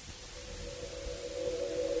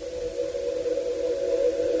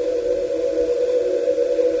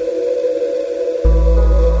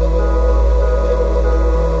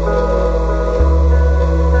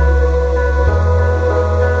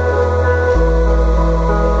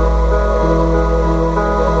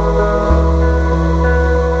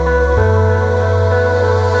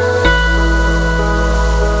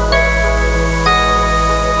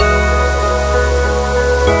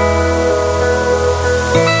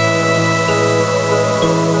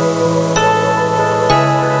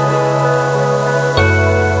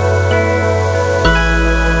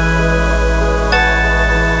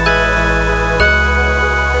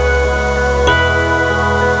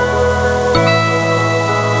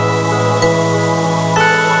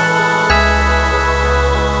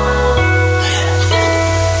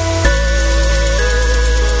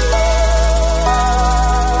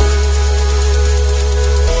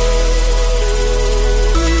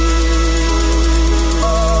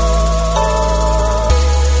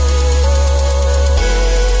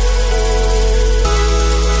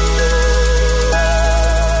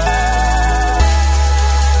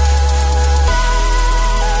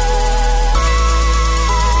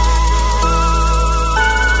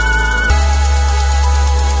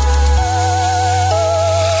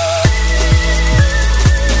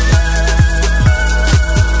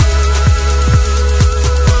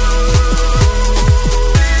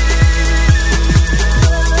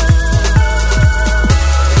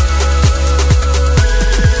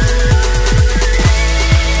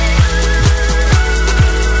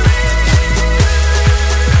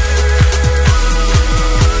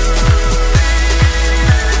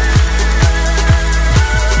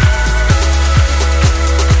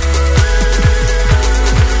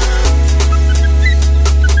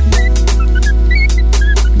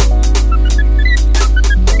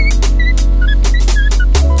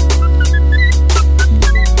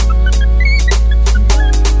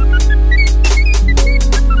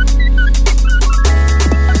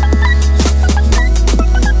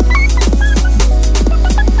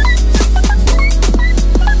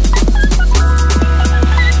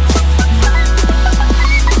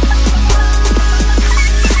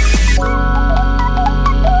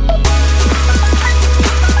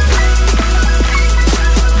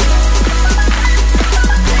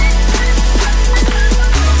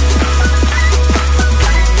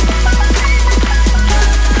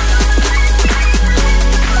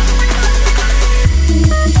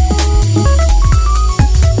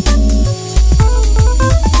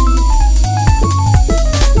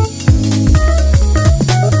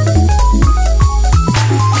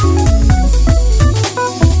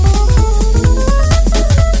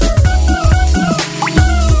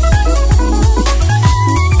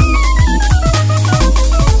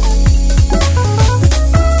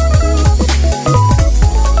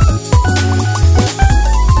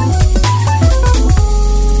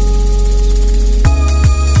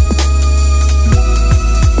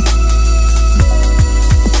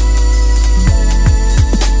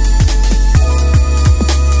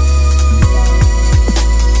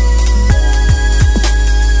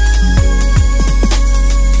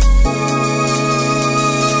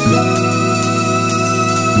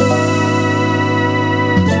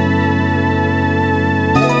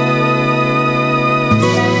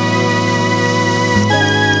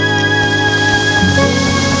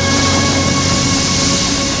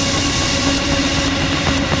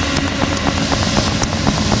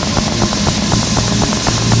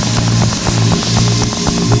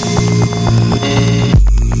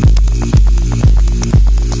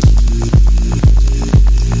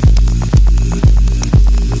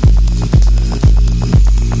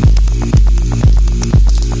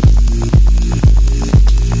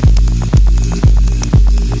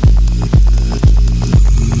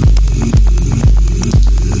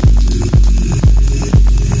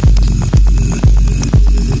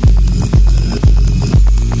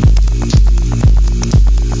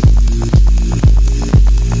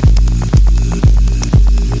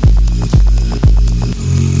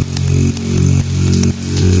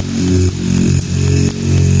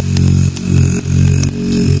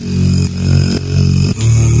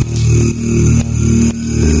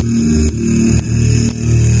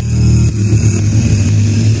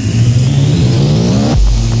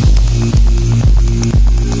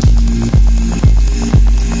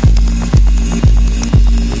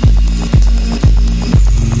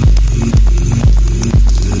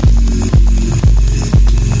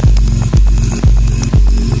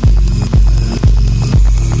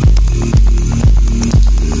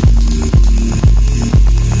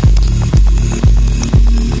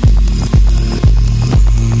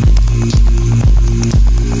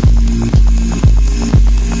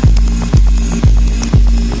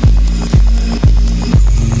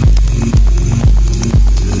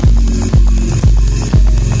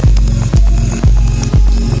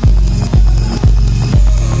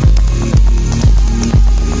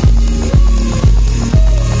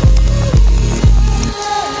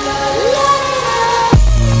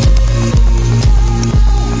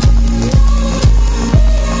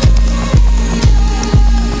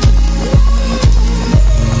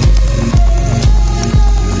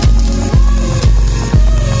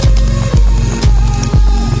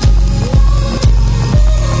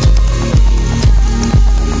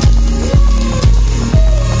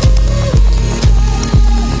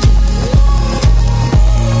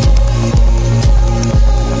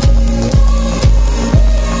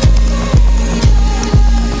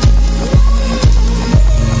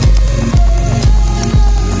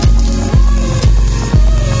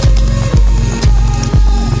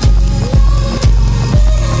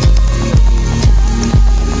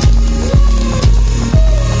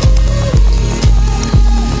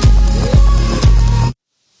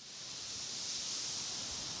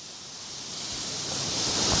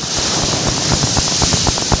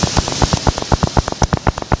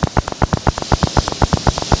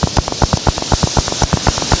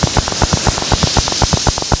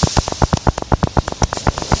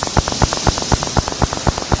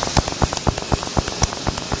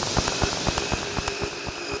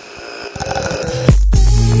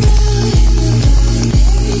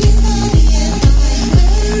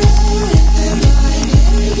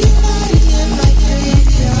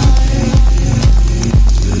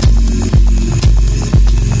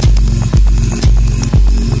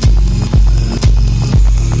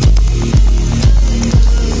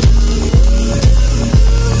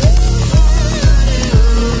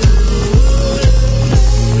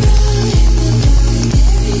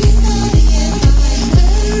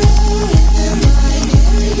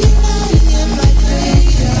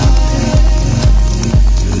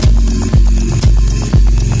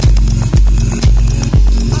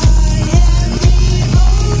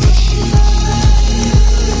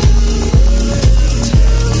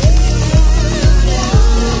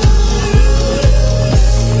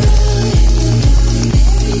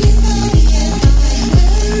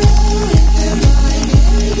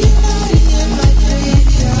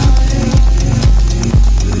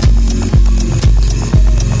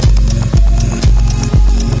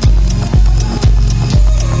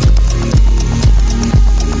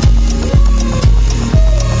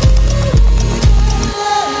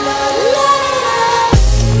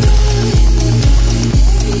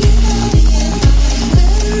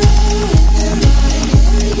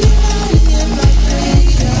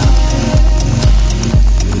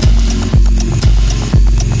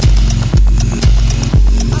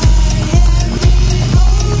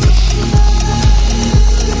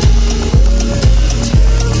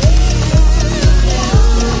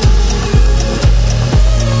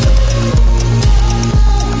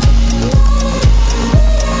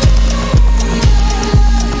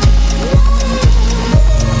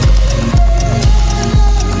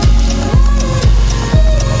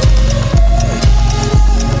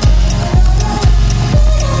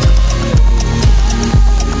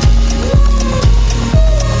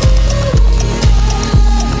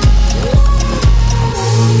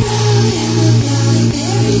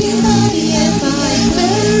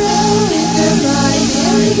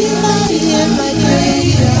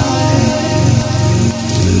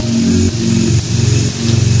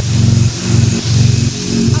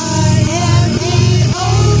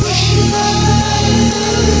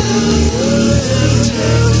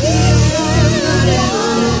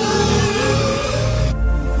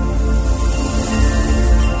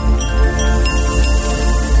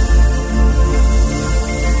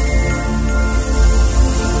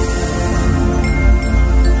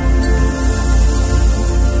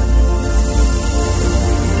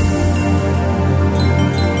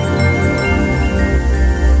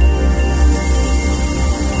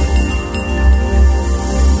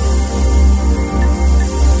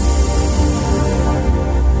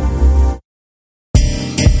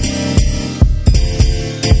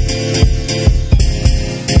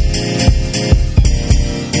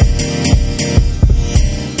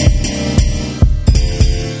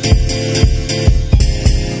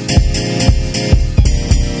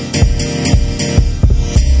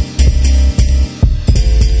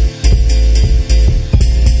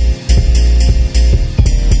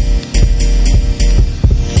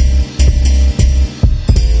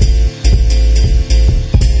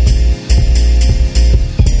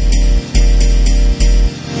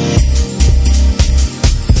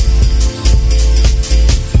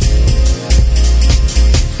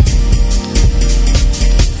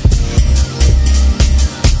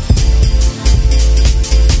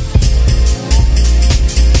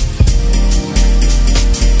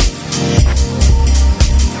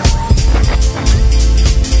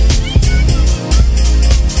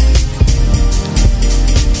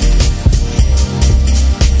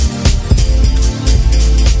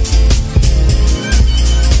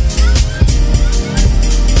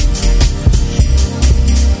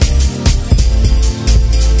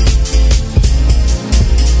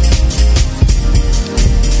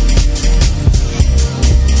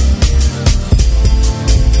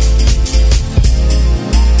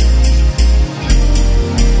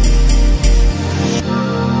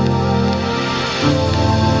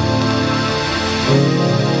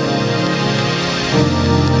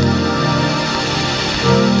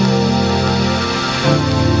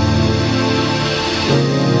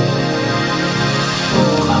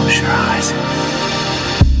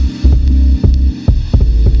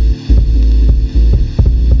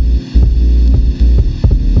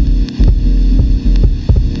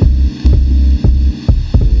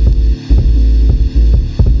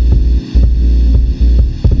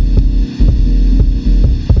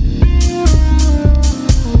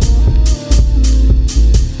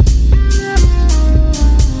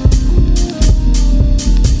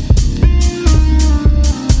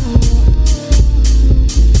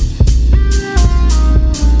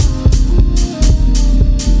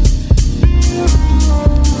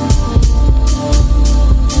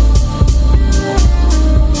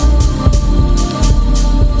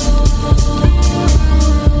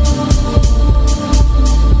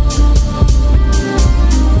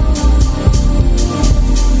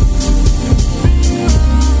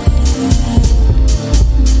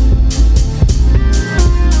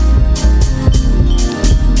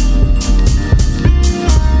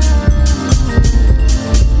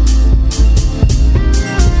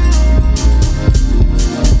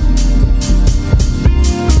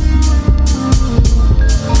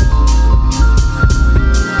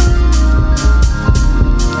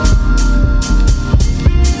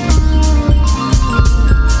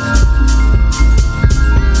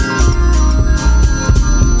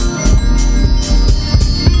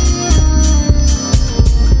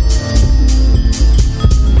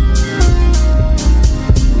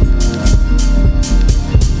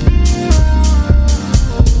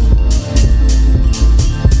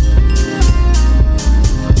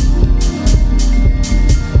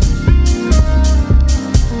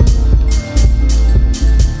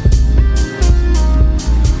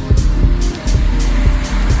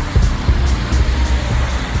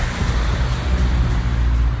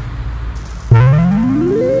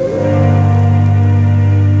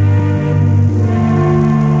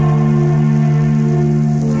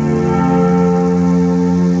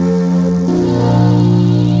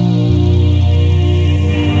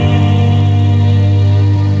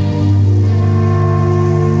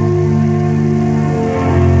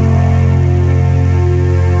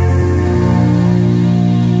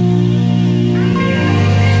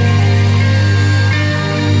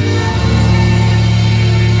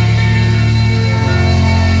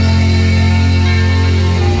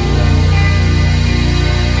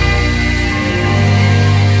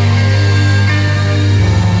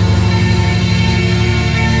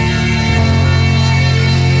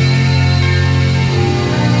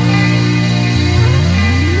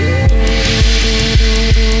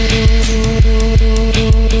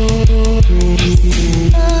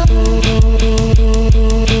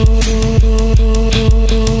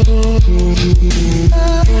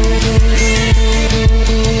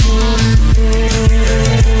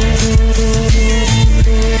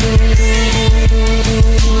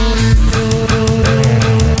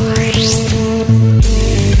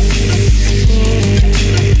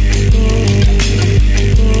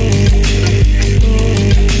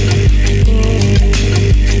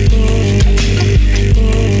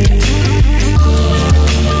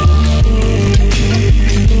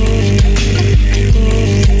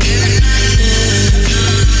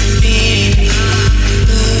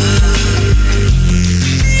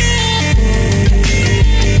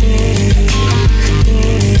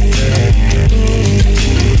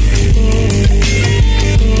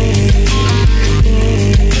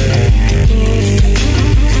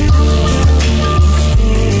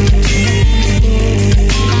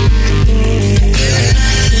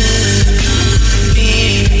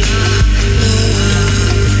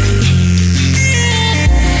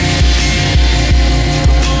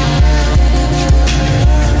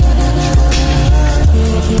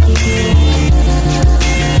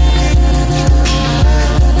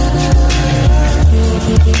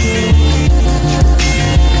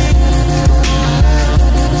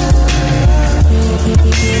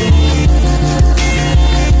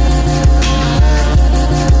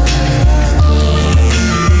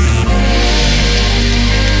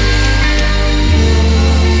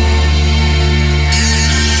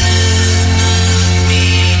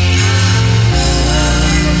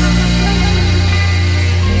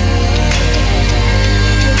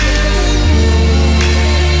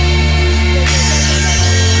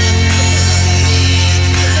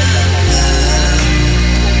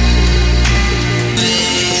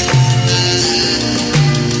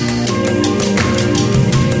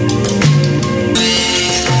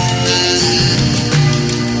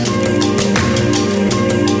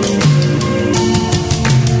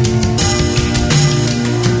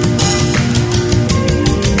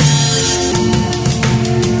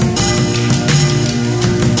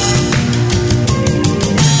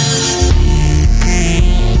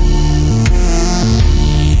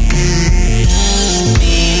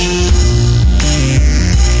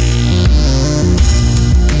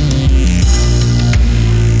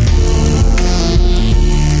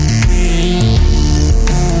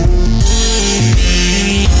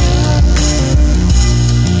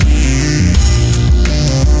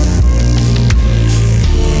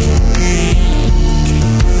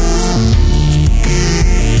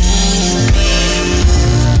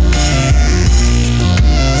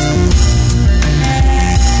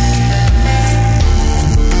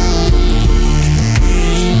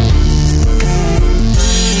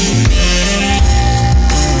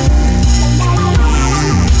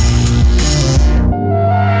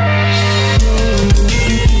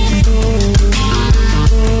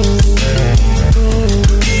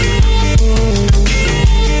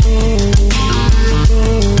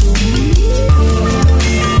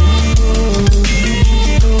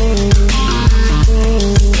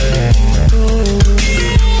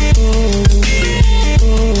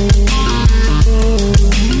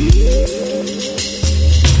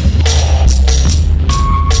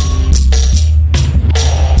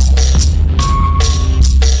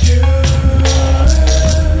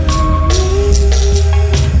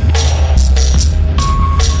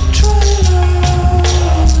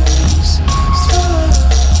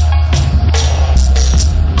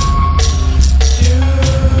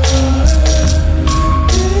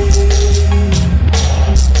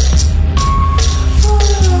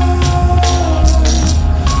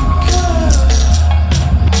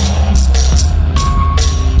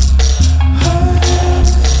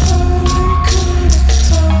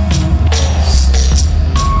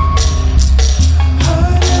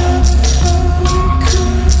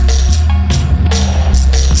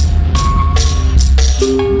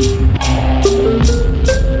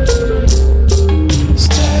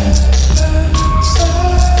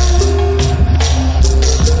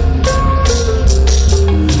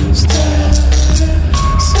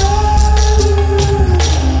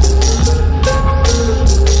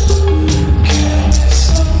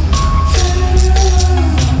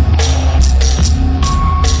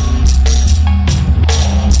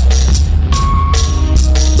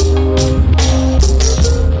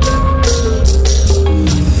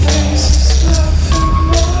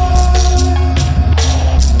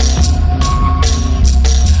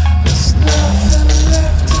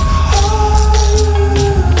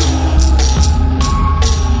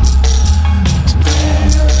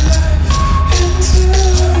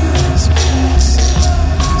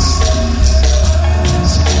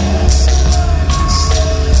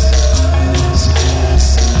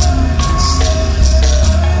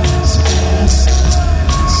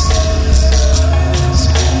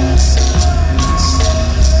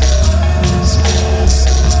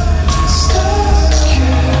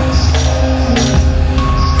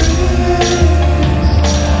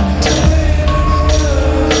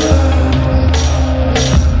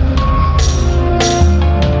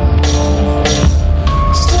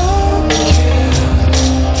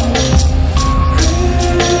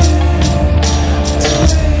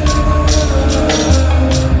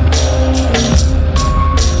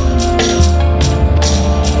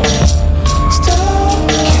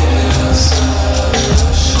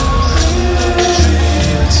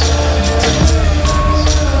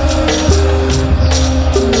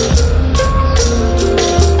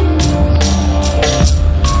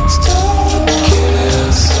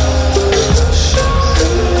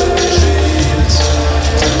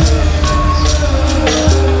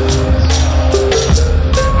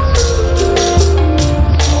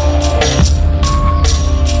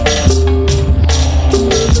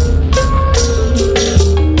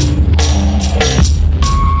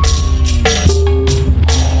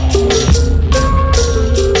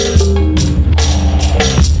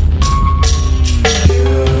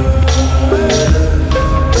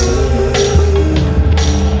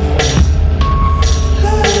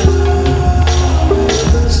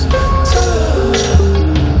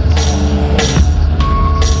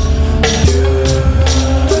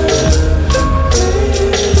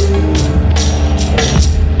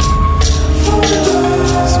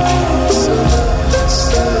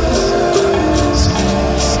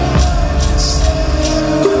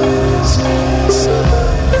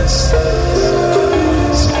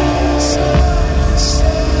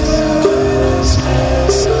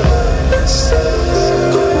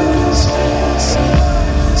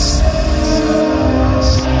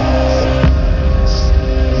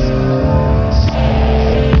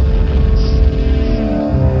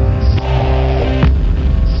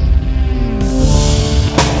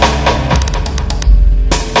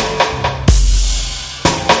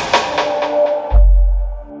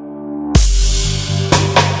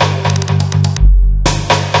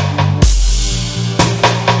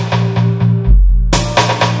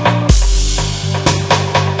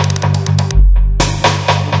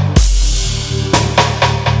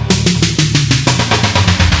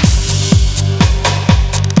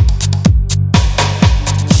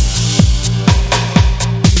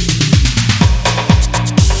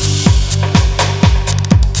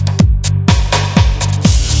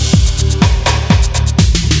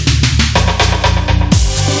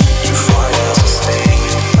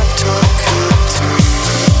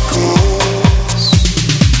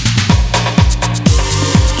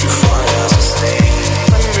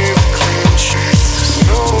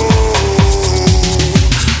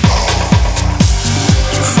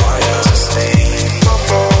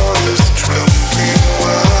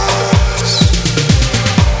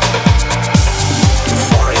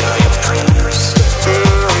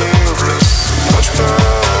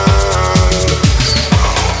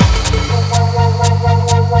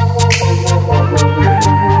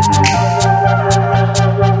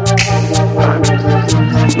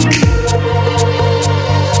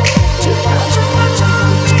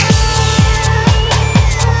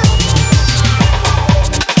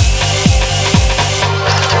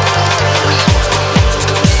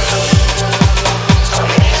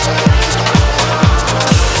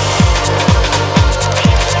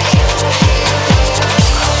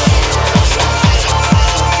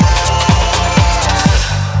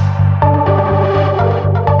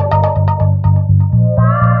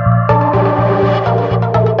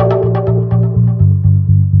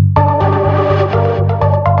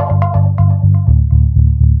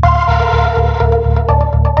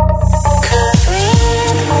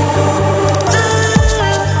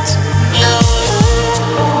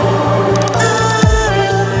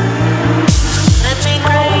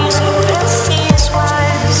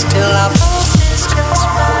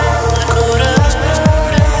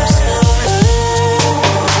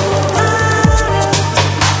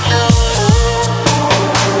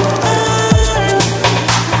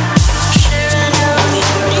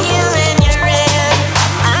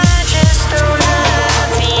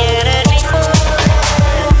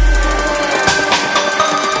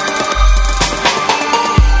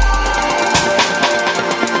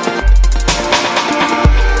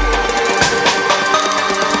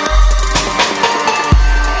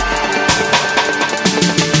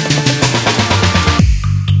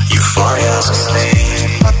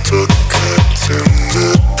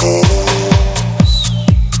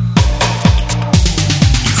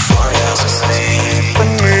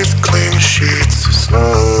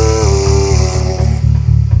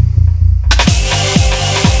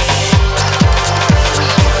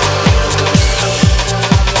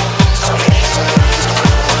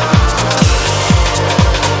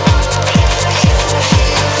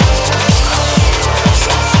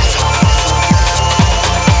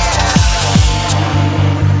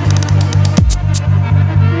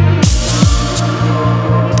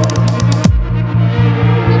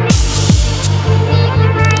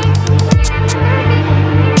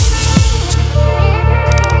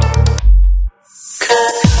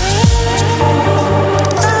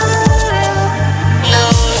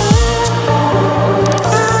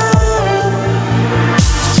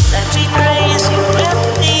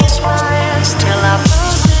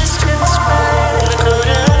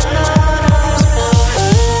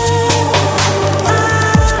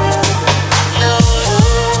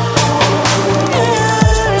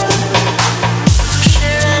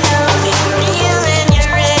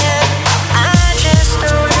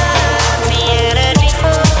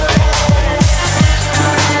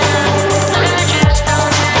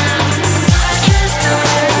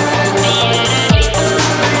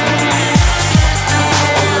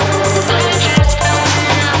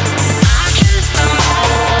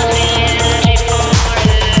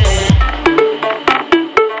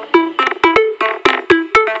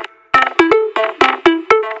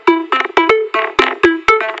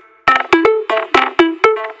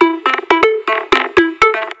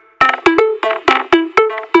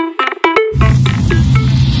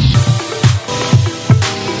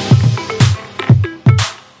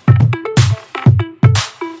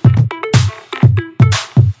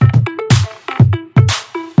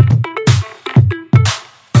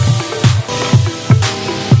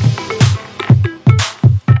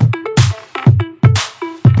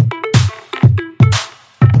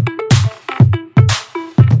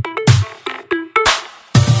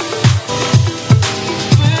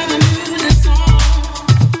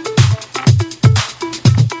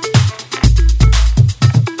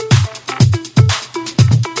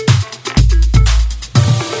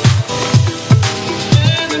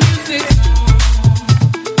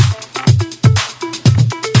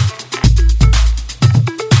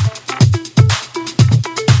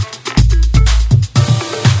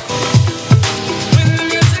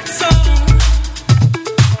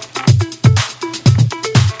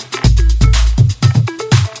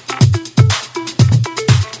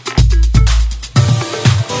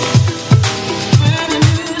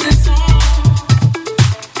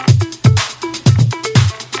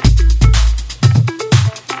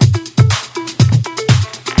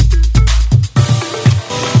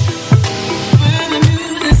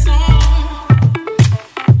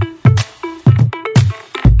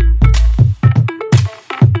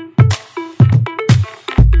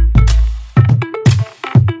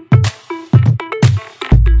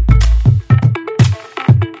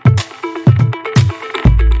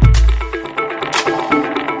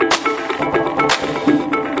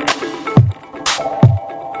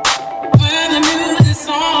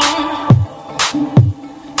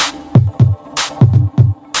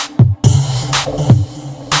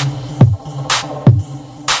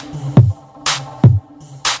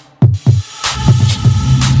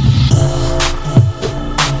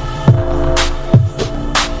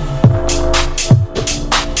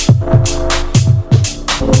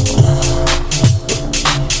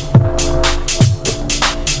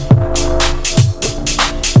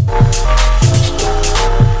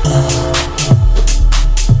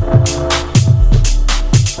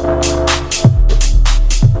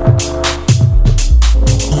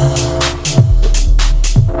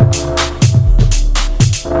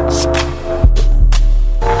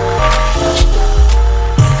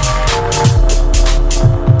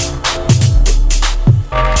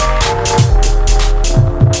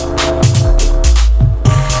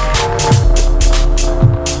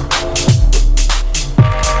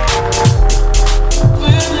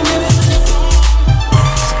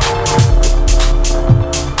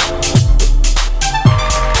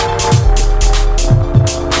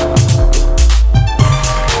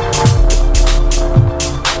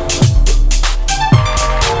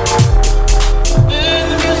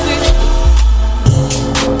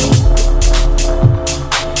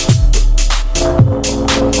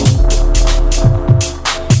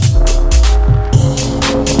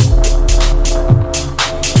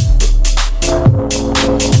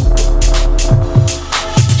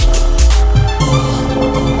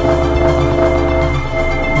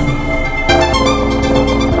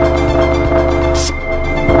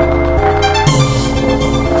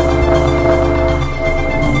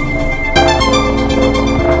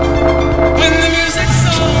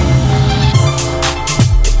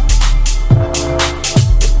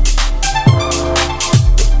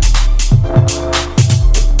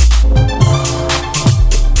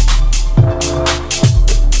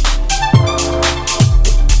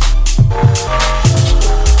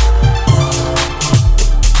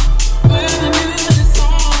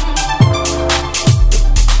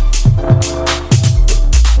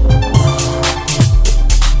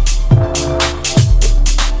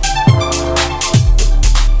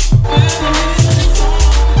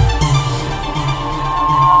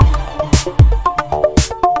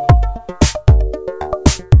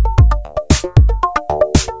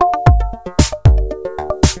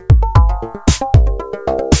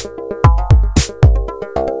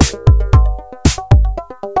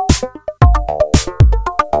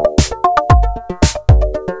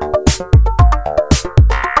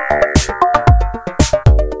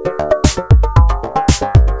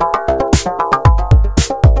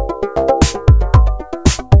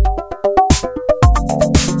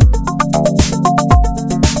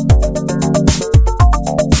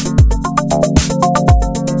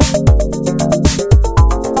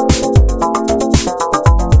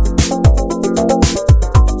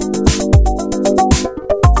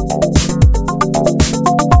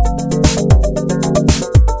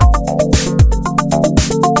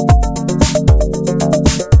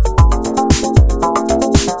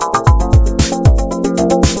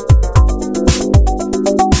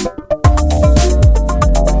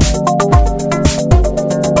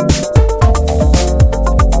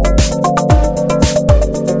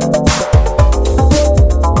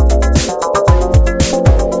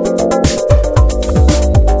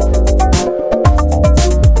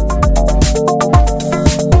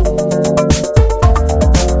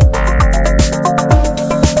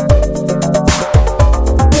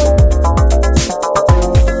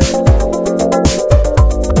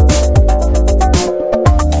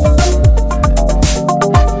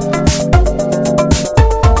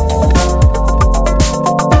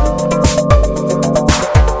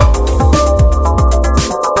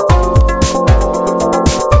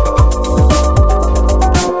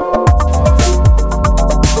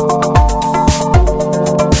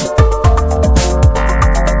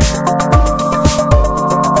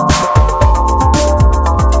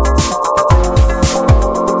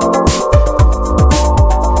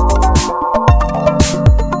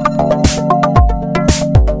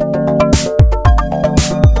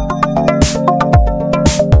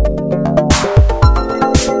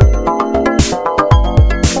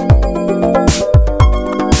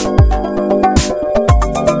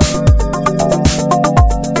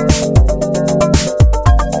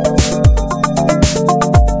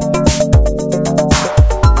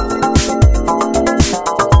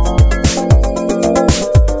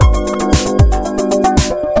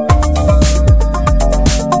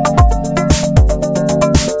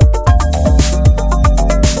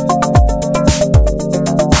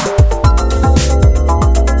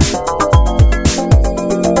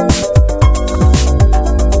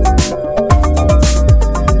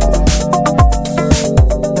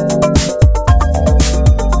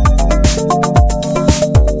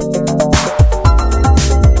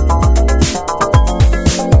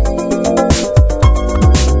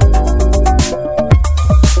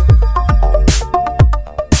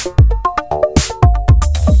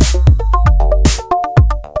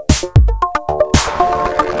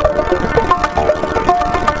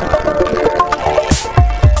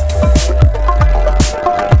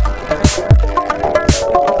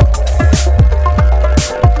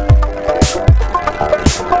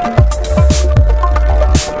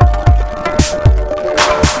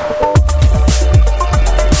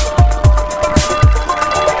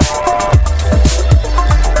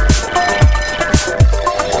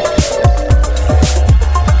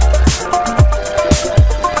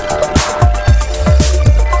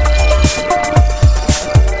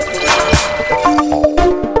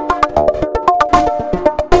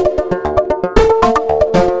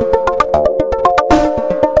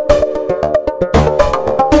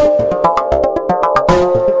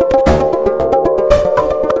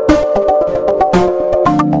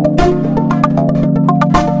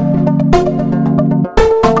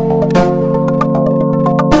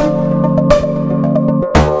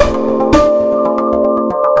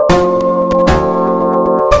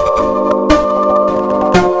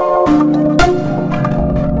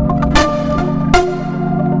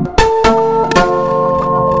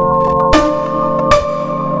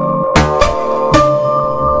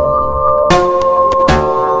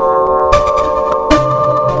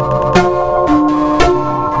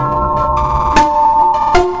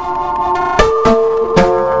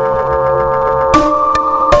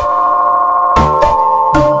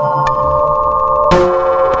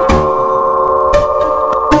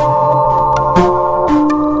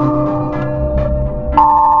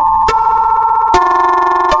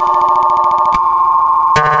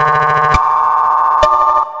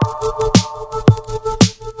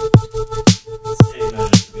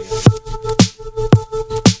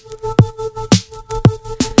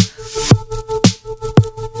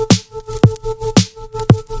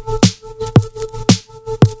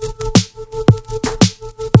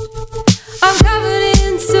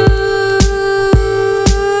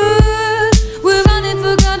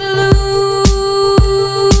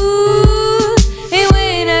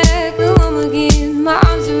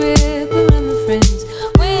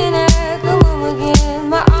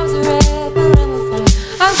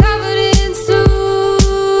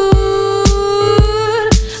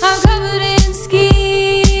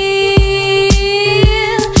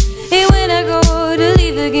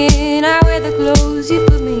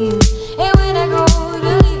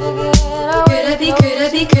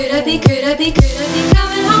 be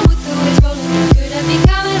coming home with the waves rolling? Could I be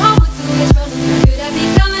coming home with the waves rolling? Could I be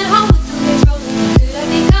coming home with the waves rolling? Could I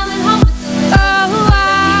be coming home with the waves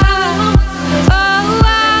rolling? I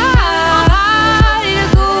need to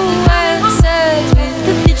go and search with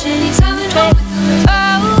the pigeons on the trail. I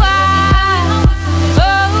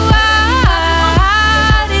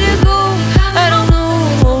need to go. I don't know,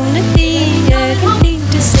 only thing I can think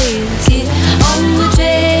to say is get on the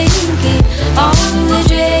train, get on the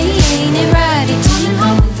train, and ride it till you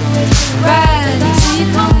home, ride it till you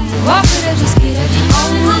home. Or could I just get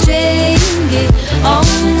on the train, get on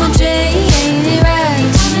the train, and ride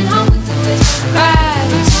it till you home,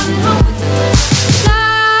 ride it till you home.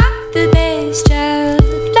 Like the day's child,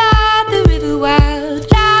 like the river wild,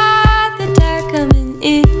 like the tide coming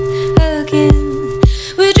in again.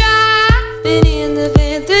 We're driving in the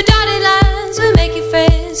van through dotted lines, we're making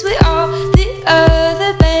friends with all the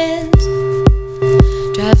other bands,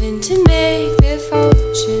 driving to make their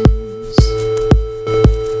fortunes.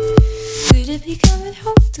 Could it be coming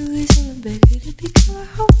home through his on the back? Could it be coming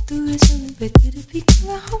home through his on the back? Could it be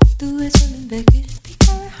coming home through his on the back? Could it be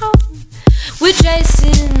coming home? We're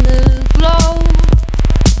chasing the glow,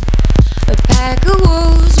 a pack of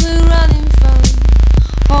wolves we're running from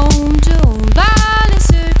home to home, blind in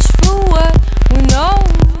search for what we know.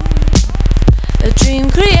 A dream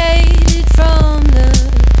created from the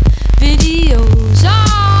videos.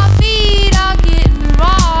 Our feet are getting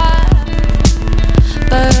raw,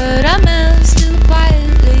 but our mouths still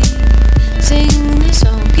quietly sing the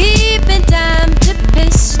song, keeping time to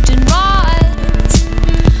piston rods.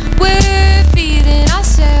 We're feeding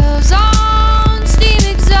ourselves on steam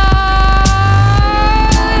exhaust.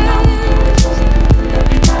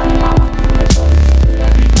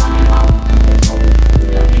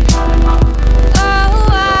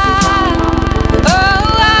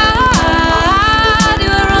 Do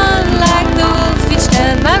I run like the wolf each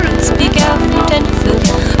time my roots speak out from Tenderfield?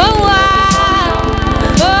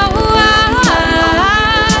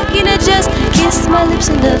 Can I just kiss my lips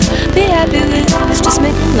and love? Be happy with us just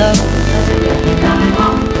making love.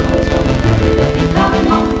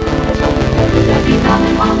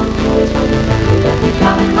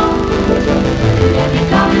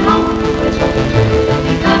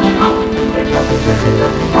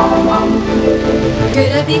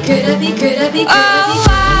 Could I be, could I be, could I be, could I be?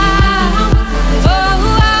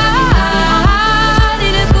 I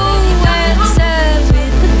need to go and serve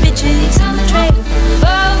with the bitches on the trail.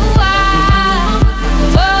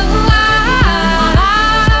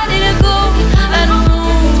 I need to go. I don't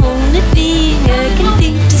know, only thing I can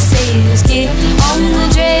think to say is get on the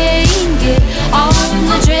train, get on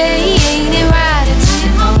the train, and ride it till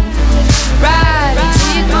you come, ride it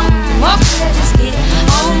till you come. Or could I just get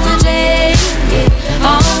on the train, get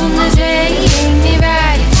on the train, and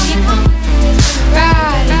ride it till you come,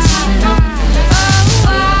 ride it till you come.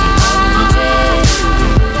 On the train,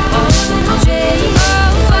 on the train,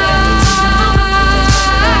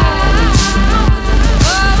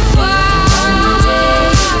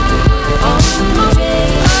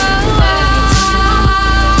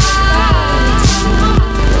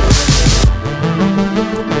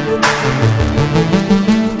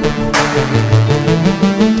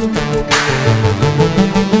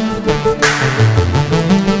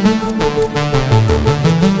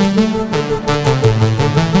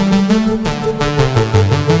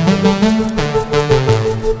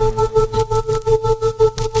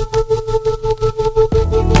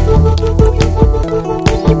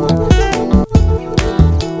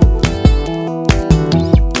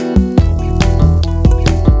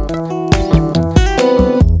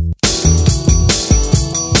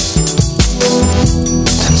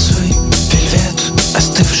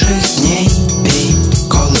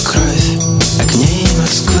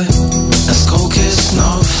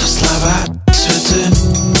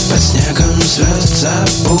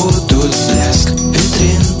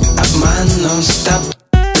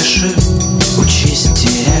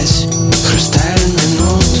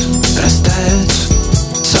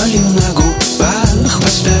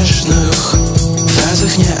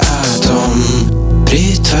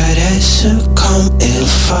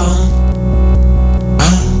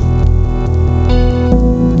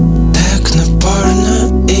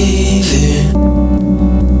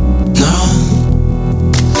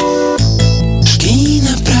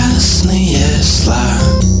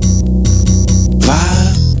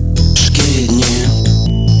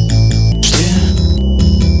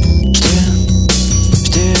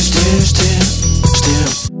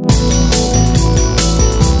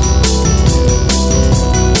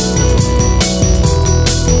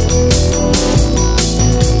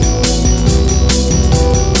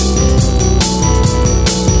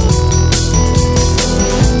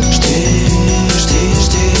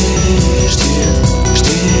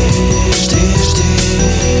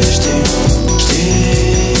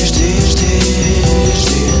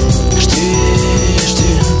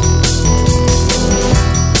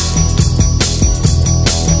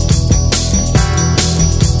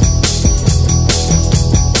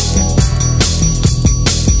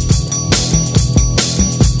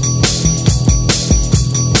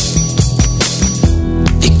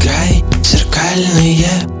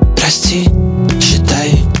 прощение, прости.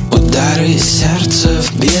 Считай удары сердца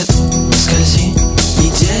в бед. Скользи,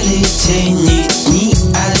 недели, тени, дни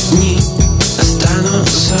одни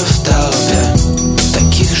останутся в толпе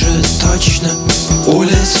таких же точно.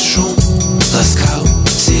 Улиц шум ласкал,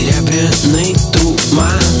 серебряный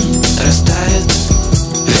туман растает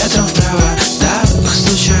ветром в проводах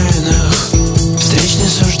случайных встреч не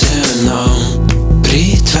суждено.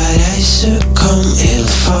 Притворяйся comme il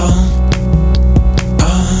faut.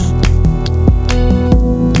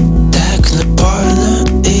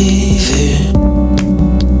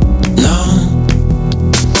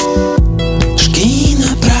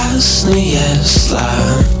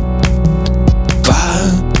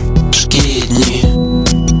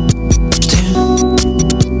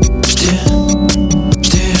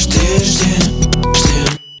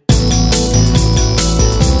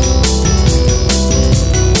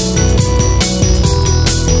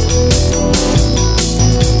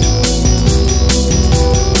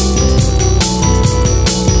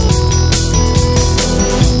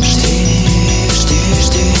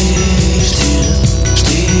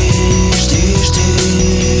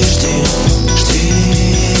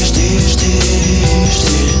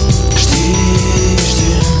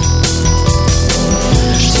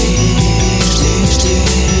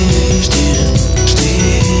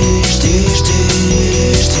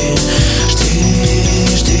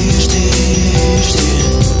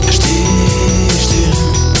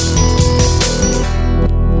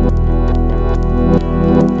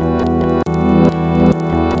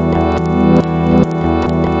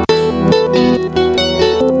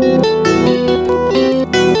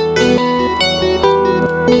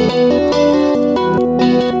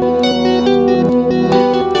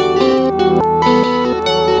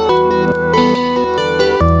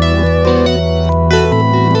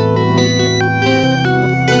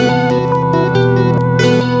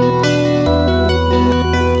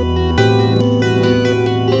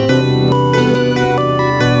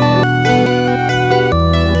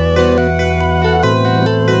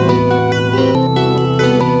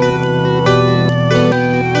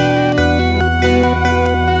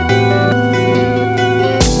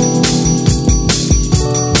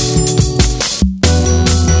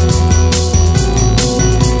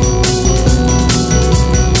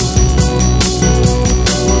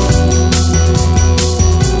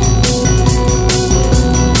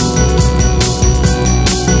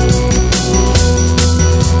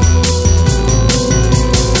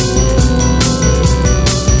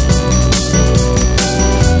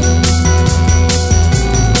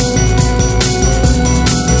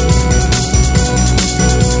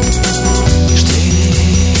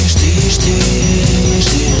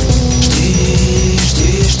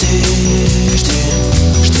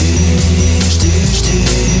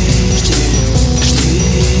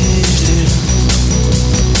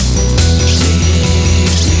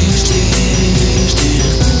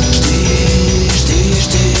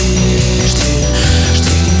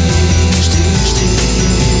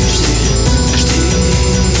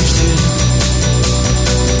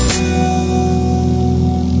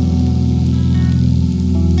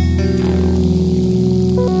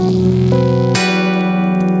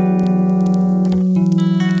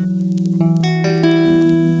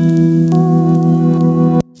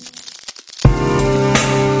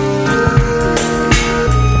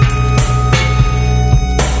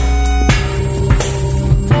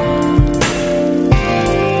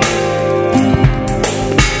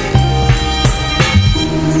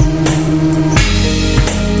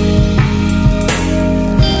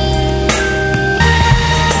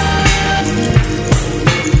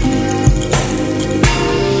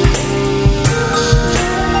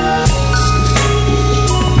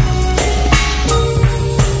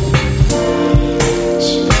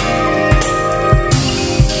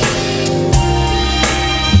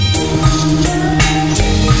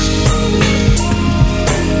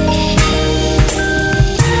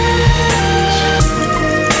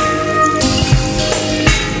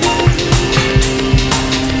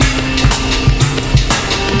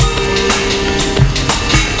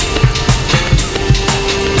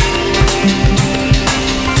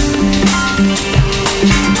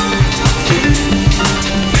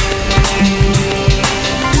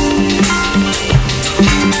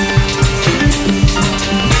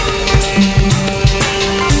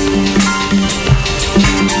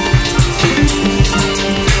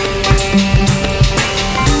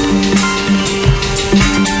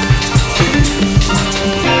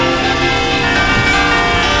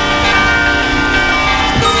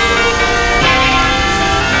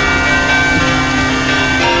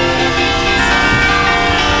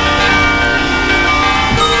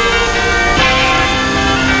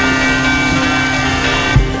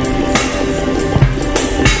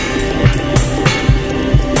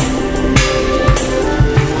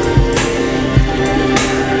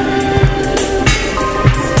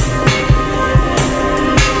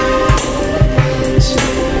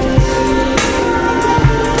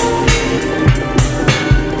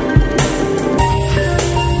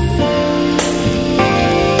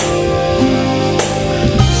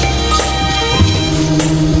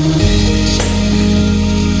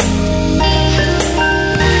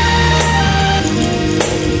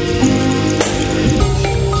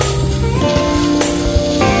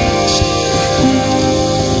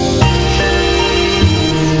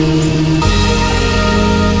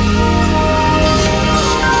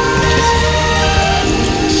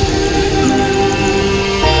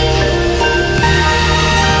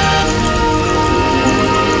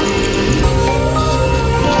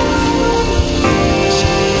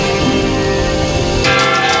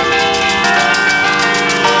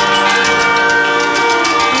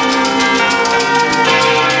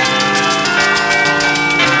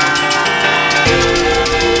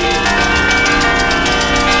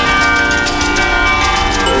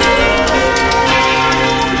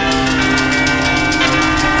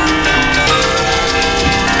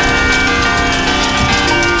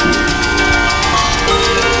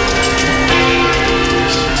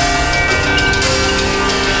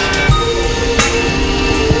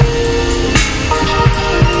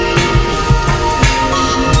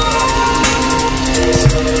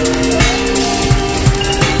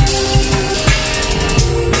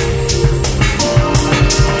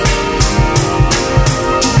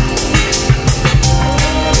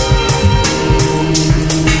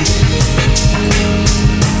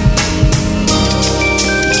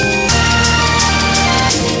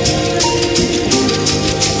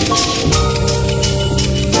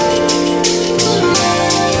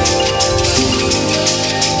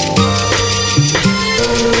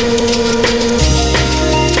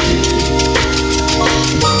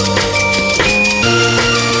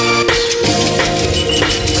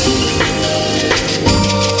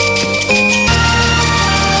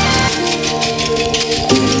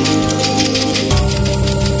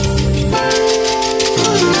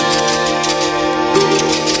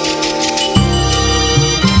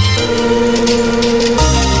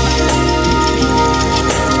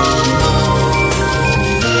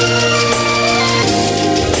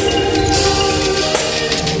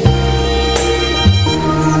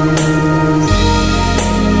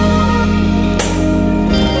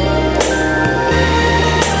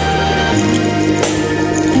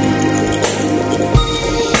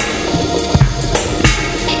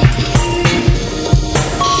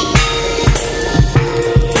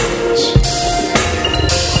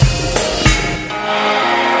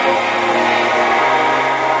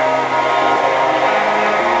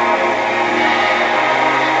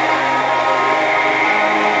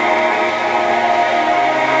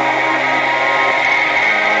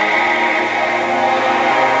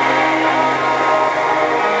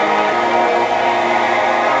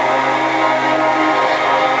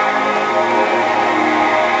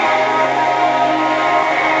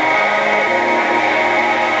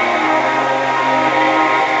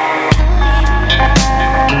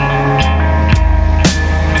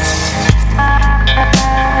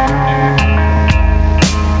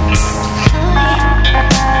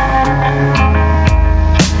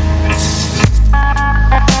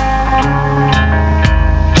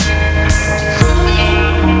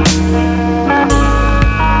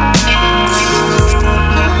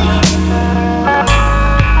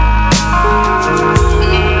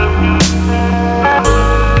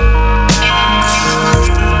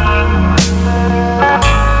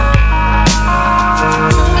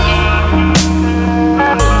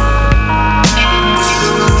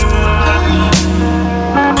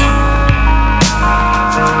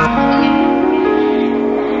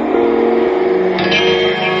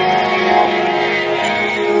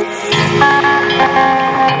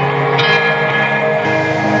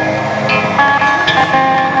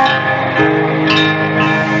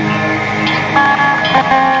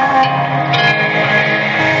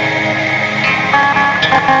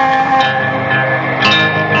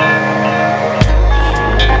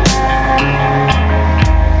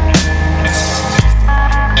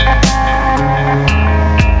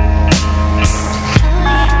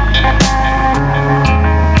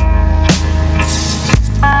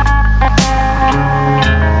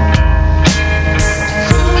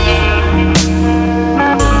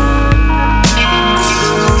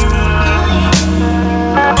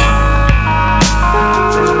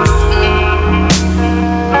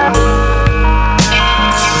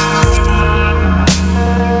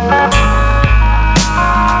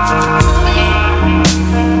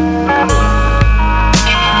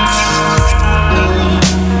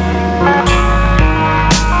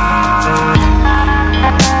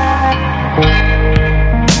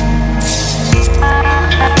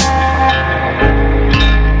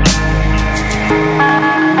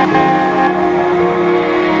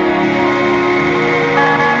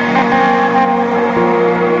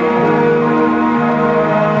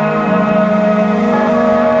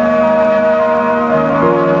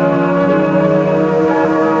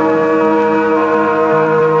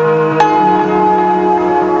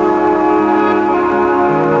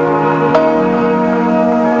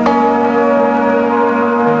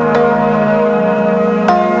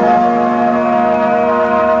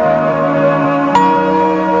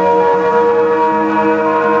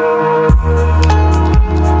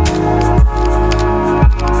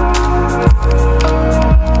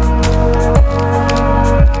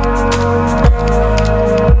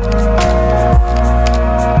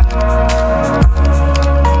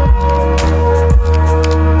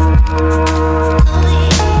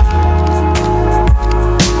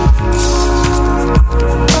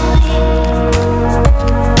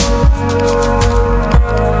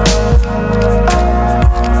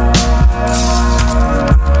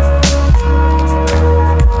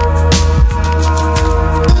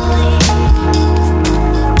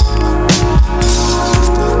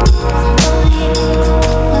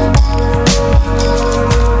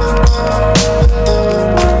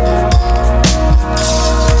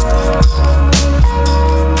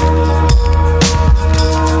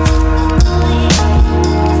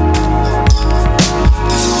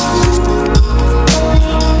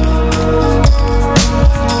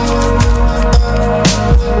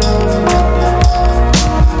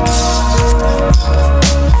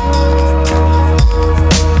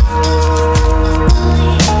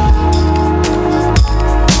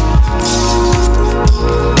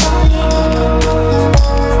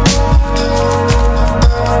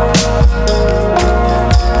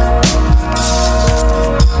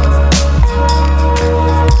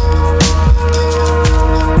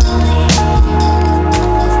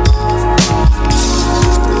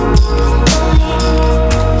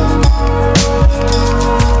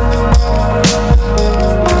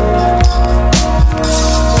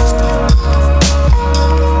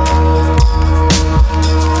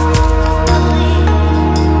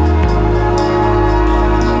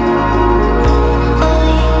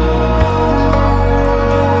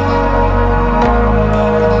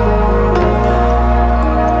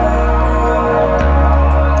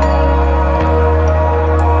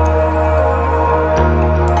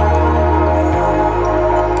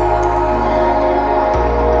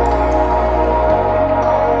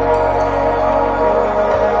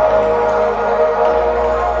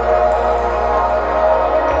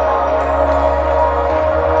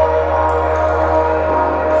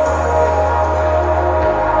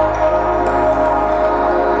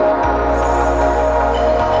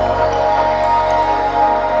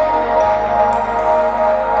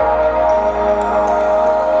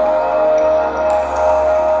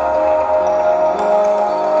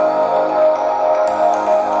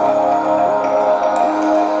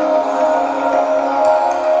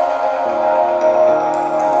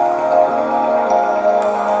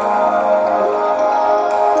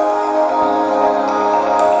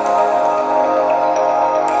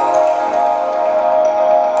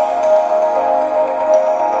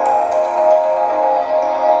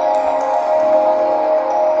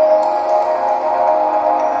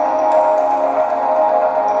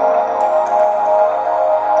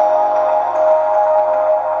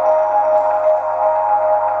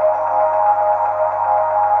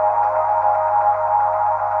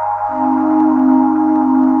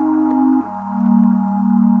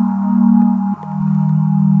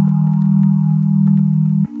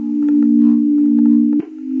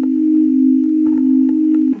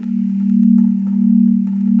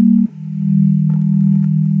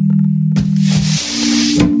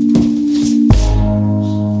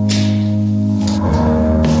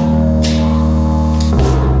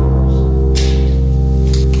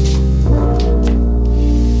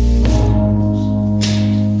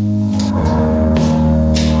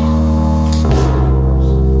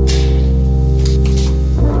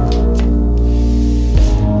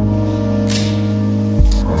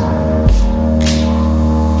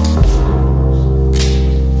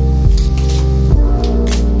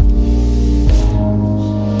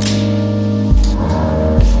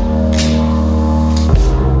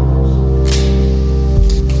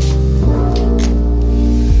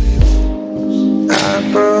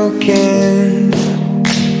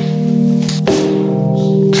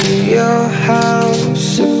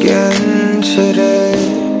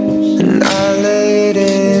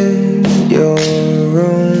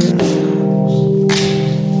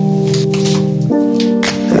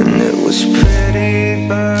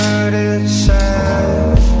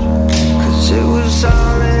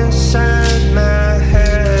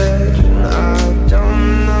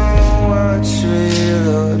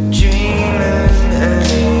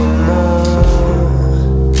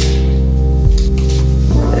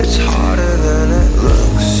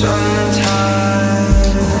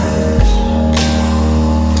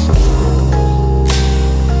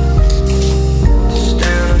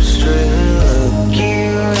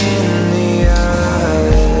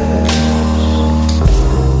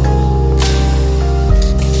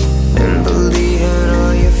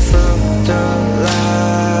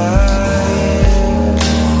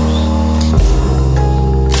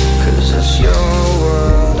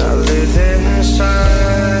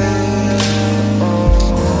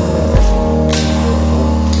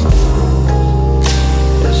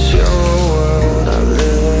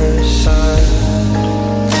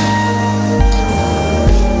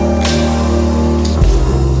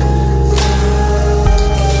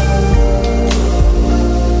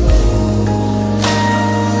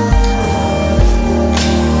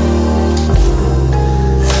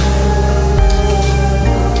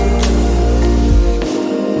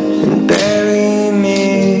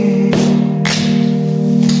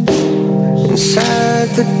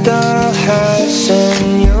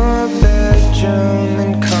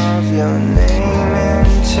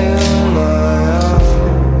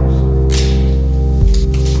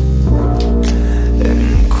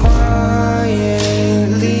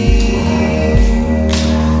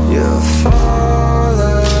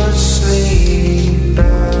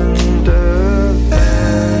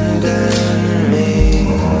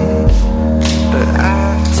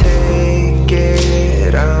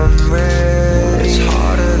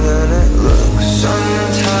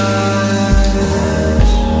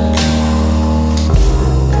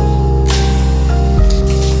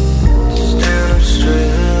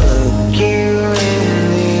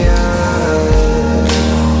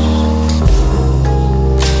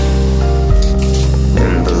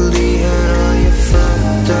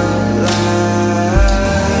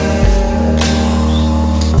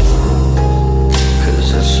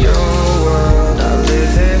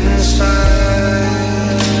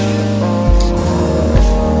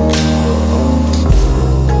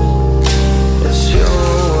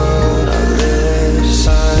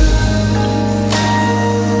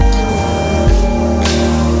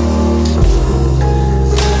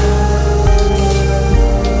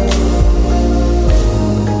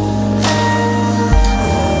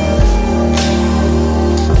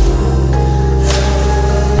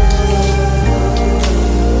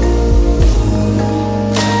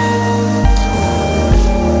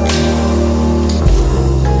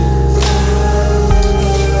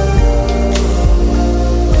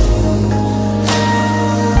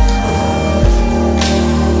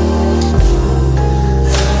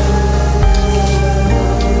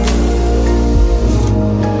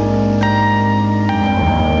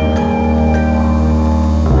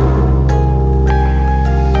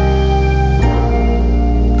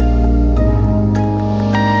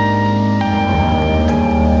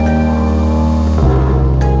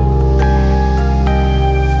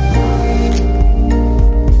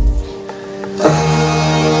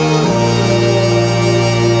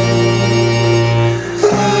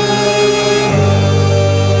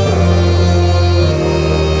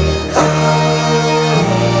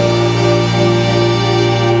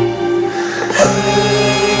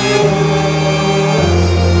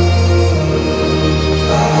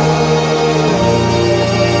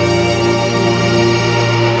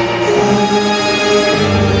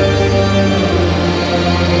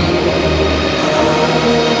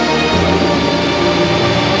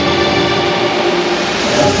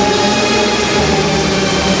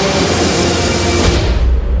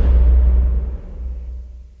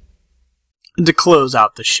 And to close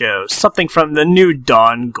out the show, something from the new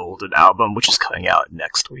Don Golden album, which is coming out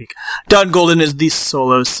next week. Don Golden is the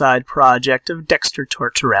solo side project of Dexter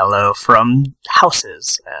Tortorello from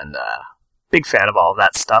Houses, and big fan of all of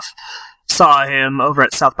that stuff. Saw him over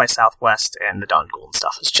at South by Southwest, and the Don Golden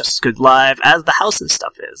stuff is just as good live as the Houses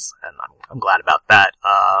stuff is, and I'm glad about that.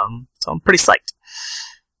 So I'm pretty psyched.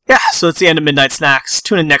 Yeah, so it's the end of Midnight Snacks.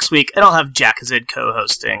 Tune in next week, and I'll have Jack Azid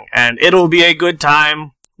co-hosting, and it'll be a good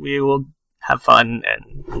time. We will have fun,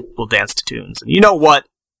 and we'll dance to tunes. And you know what?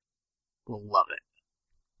 We'll love it.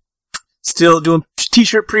 Still doing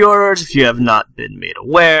t-shirt pre-orders if you have not been made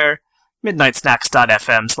aware.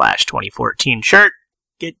 MidnightSnacks.fm/2014 shirt.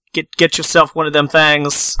 Get yourself one of them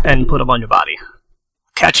things and put them on your body.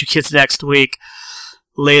 Catch you kids next week.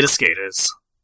 Later, skaters.